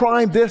this, the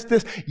crime,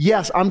 this?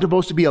 Yes, I'm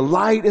supposed to be a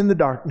light in the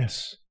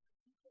darkness.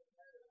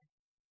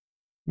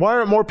 Why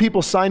aren't more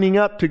people signing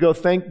up to go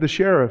thank the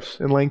sheriffs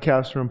in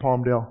Lancaster and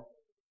Palmdale?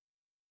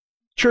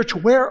 Church,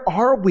 where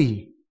are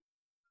we?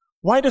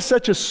 Why does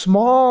such a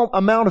small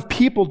amount of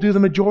people do the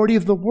majority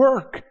of the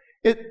work?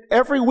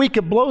 Every week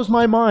it blows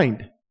my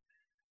mind.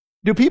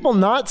 Do people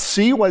not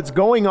see what's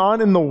going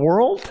on in the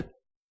world?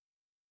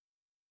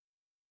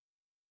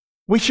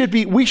 We should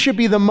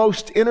be the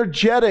most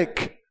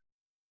energetic,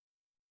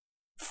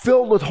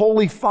 filled with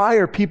holy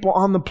fire people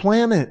on the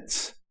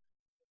planet.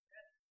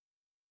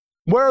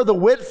 Where are the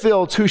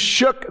Whitfields who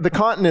shook the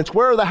continents?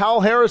 Where are the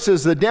Hal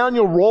Harrises, the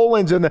Daniel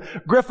Rowlands, and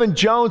the Griffin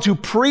Jones who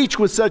preached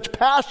with such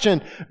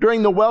passion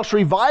during the Welsh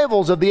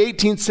revivals of the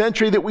 18th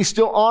century that we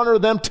still honor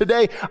them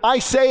today? I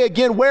say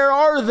again, where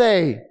are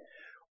they?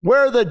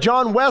 Where are the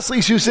John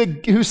Wesleys who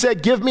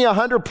said, give me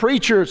 100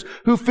 preachers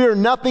who fear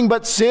nothing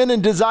but sin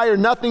and desire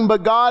nothing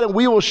but God, and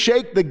we will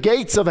shake the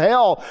gates of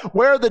hell?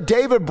 Where are the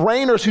David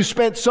Brainers who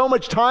spent so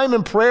much time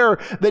in prayer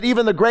that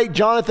even the great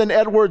Jonathan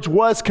Edwards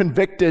was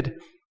convicted?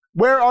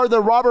 Where are the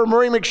Robert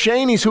Murray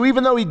McShaneys who,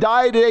 even though he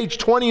died at age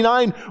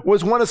 29,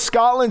 was one of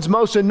Scotland's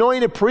most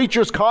anointed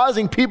preachers,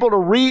 causing people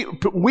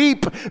to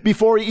weep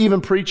before he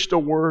even preached a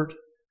word?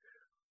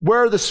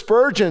 Where are the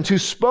Spurgeons who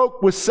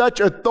spoke with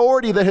such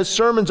authority that his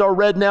sermons are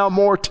read now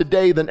more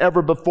today than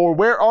ever before?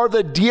 Where are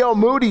the D.L.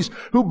 Moody's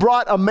who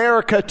brought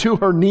America to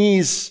her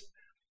knees?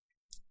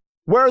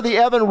 Where are the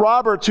Evan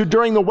Roberts who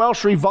during the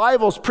Welsh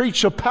revivals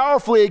preached so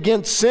powerfully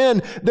against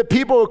sin that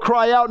people would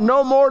cry out,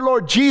 no more,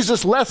 Lord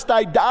Jesus, lest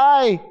I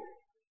die?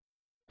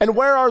 And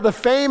where are the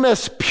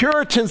famous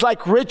Puritans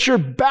like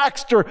Richard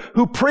Baxter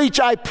who preach,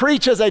 I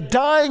preach as a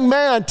dying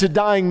man to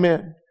dying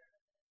men?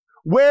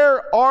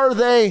 Where are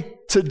they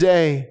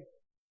today?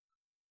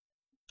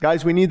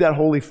 Guys, we need that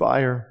holy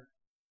fire.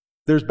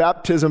 There's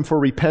baptism for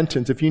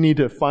repentance. If you need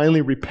to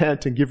finally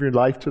repent and give your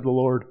life to the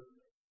Lord,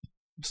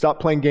 stop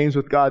playing games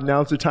with God.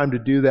 Now's the time to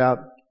do that.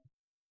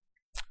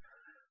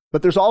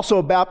 But there's also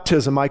a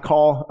baptism I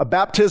call a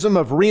baptism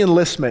of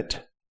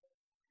reenlistment.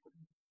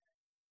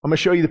 I'm going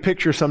to show you the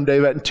picture someday,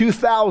 but in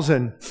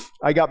 2000,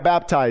 I got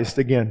baptized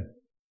again.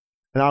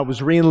 And I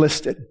was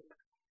reenlisted.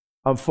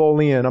 I'm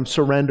fully in. I'm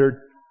surrendered.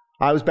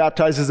 I was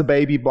baptized as a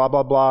baby, blah,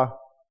 blah, blah.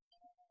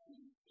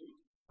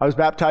 I was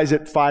baptized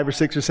at 5 or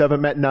 6 or 7,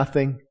 meant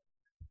nothing.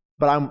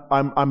 But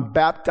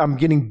I'm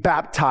getting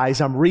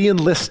baptized. I'm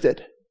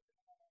reenlisted.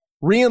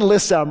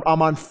 Reenlisted.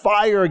 I'm on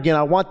fire again.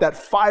 I want that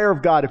fire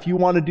of God. If you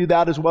want to do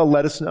that as well,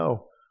 let us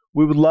know.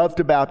 We would love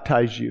to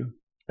baptize you.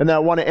 And then I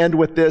want to end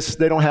with this.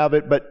 They don't have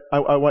it, but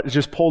I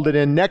just pulled it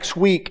in. Next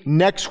week,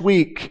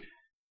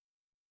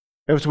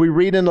 as we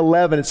read in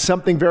 11, it's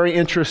something very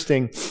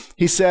interesting.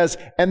 He says,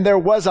 and there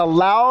was a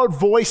loud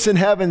voice in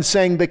heaven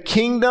saying, the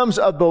kingdoms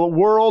of the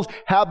world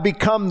have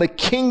become the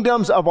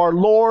kingdoms of our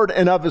Lord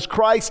and of his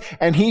Christ,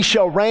 and he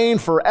shall reign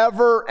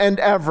forever and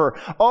ever.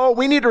 Oh,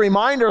 we need to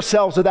remind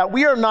ourselves of that.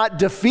 We are not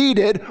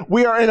defeated.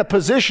 We are in a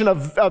position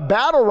of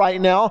battle right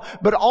now,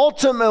 but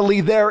ultimately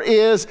there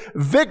is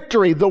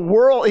victory. The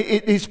world,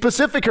 he's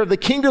specific here, the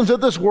kingdoms of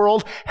this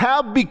world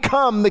have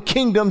become the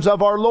kingdoms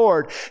of our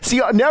Lord.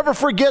 See, never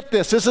forget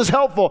this. This is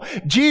helpful.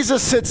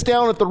 Jesus sits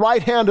down at the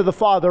right hand of the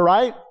Father,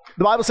 right?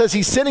 The Bible says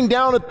he's sitting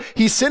down at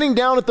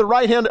the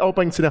right hand. Oh, I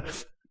can sit down.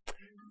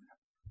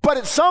 But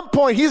at some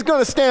point he's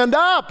going to stand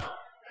up.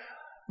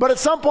 But at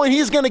some point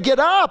he's going to get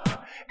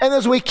up. And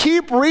as we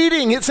keep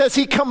reading, it says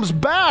he comes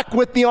back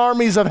with the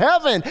armies of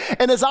heaven.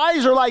 And his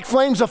eyes are like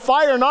flames of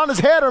fire, and on his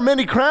head are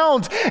many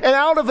crowns. And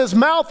out of his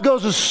mouth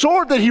goes a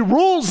sword that he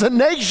rules a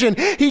nation.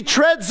 He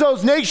treads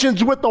those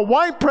nations with the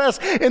winepress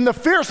in the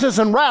fierceness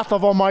and wrath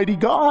of Almighty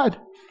God.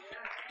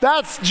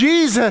 That's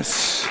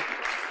Jesus.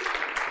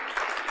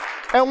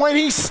 And when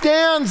he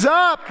stands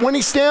up,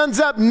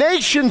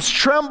 nations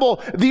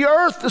tremble. The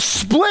earth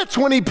splits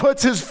when he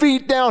puts his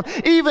feet down.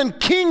 Even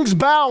kings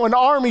bow and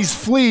armies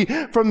flee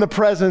from the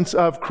presence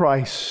of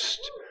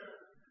Christ.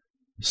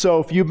 So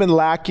if you've been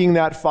lacking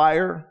that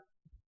fire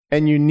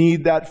and you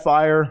need that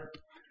fire,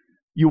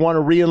 you want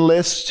to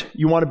re-enlist,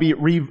 you want to be,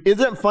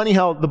 isn't it funny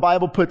how the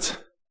Bible puts,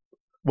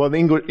 well,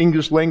 the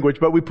English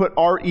language, but we put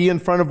R-E in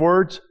front of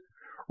words?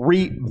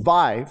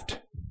 Revived,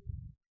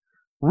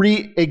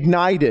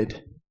 reignited,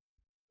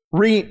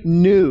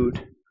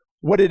 renewed.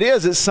 What it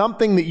is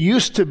something that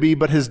used to be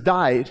but has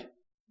died.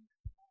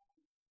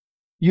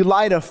 You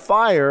light a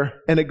fire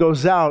and it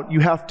goes out. You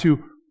have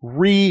to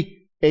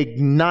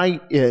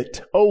reignite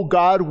it. Oh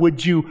God,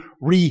 would you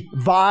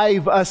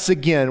revive us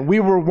again? We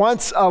were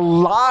once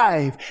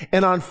alive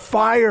and on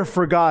fire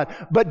for God.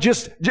 But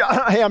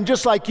hey, I'm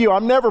just like you.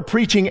 I'm never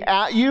preaching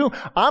at you.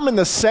 I'm in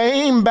the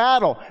same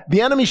battle.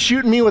 The enemy's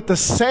shooting me with the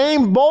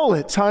same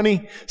bullets,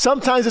 honey.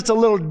 Sometimes it's a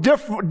little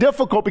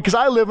difficult because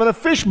I live in a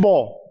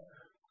fishbowl.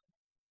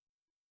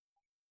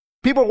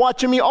 People are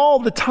watching me all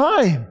the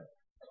time.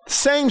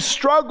 Same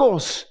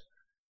struggles.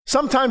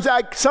 Sometimes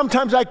I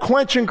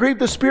quench and grieve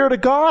the Spirit of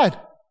God.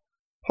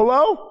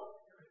 Hello?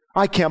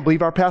 I can't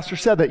believe our pastor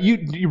said that.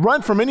 You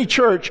run from any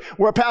church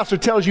where a pastor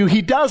tells you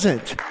he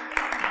doesn't.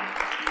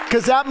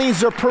 Because that means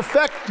they're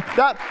perfect.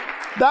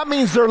 That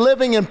means they're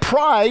living in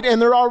pride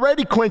and they're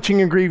already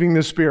quenching and grieving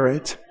the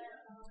Spirit.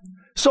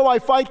 So I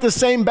fight the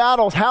same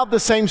battles, have the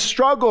same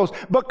struggles,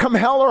 but come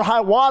hell or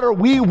high water,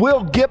 we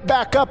will get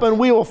back up and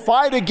we will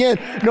fight again,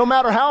 no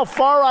matter how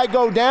far I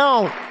go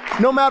down.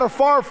 No matter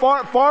far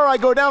I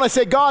go down, I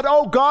say, God,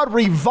 oh God,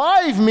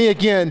 revive me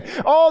again.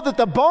 Oh, that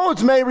the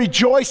bones may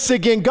rejoice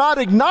again. God,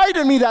 ignite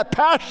in me that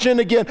passion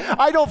again.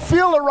 I don't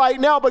feel it right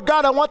now, but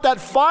God, I want that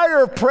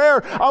fire of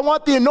prayer. I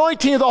want the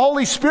anointing of the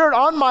Holy Spirit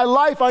on my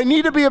life. I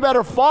need to be a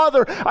better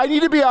father. I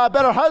need to be a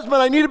better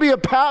husband. I need to be a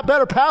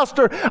better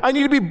pastor. I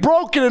need to be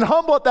broken and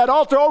humble at that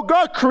altar. Oh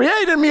God,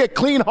 create in me a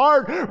clean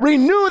heart.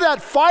 Renew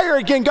that fire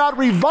again. God,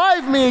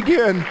 revive me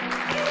again.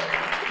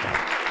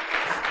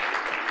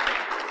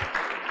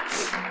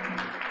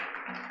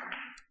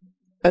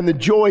 And the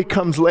joy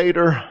comes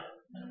later.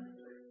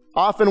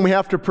 Often we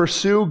have to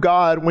pursue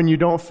God when you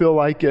don't feel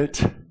like it.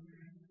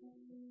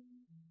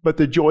 But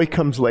the joy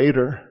comes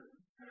later.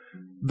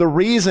 The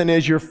reason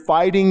is you're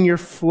fighting your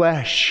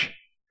flesh.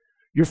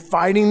 You're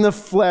fighting the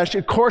flesh.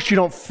 Of course you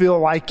don't feel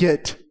like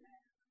it.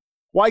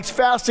 Why is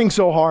fasting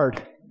so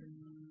hard?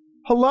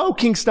 Hello,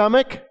 King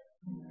Stomach.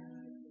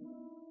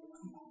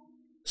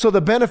 So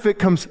the benefit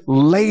comes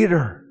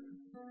later.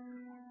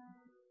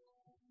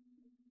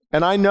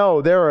 And I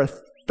know there are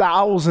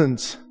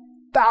thousands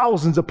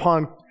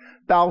upon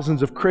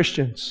thousands of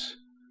Christians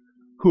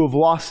who have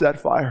lost that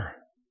fire.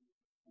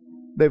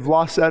 They've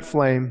lost that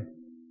flame.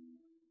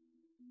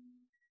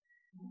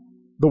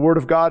 The Word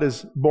of God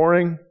is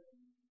boring.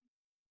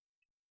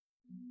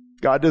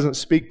 God doesn't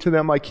speak to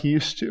them like He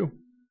used to.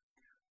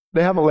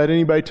 They haven't led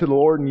anybody to the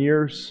Lord in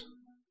years.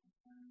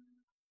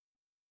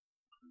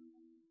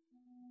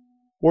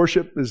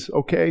 Worship is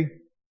okay.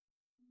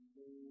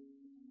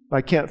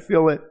 I can't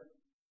feel it.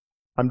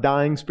 I'm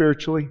dying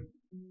spiritually.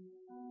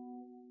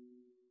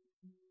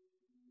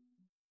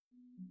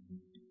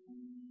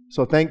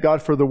 So thank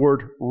God for the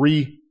word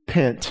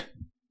repent.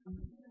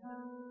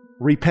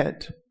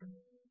 Repent.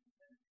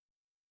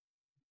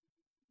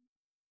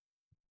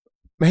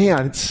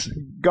 Man,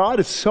 God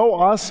is so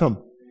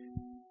awesome.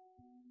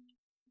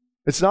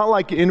 It's not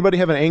like anybody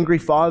have an angry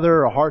father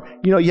or a heart.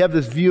 You know, you have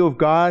this view of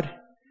God.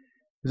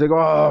 He's like,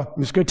 oh,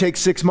 it's going to take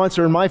 6 months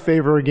to earn my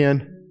favor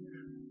again.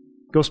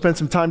 Go spend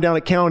some time down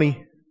at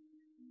County.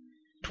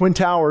 Twin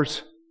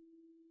Towers.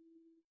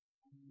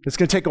 It's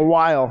going to take a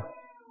while.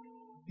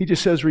 He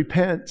just says,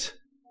 repent.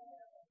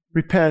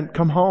 Repent.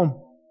 Come home.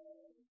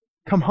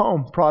 Come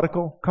home,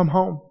 prodigal. Come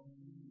home.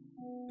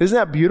 Isn't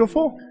that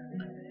beautiful?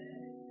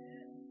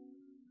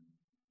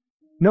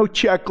 No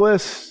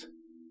checklist.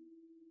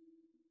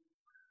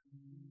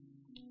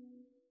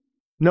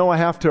 No, I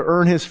have to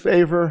earn His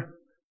favor.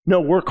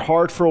 No, work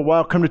hard for a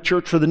while. Come to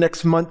church for the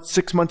next month,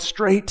 6 months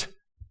straight.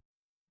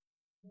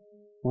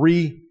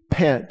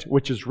 Repent,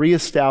 which is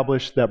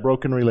reestablish that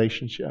broken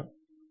relationship.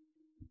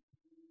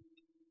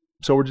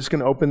 So we're just going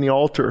to open the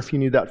altar if you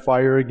need that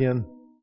fire again.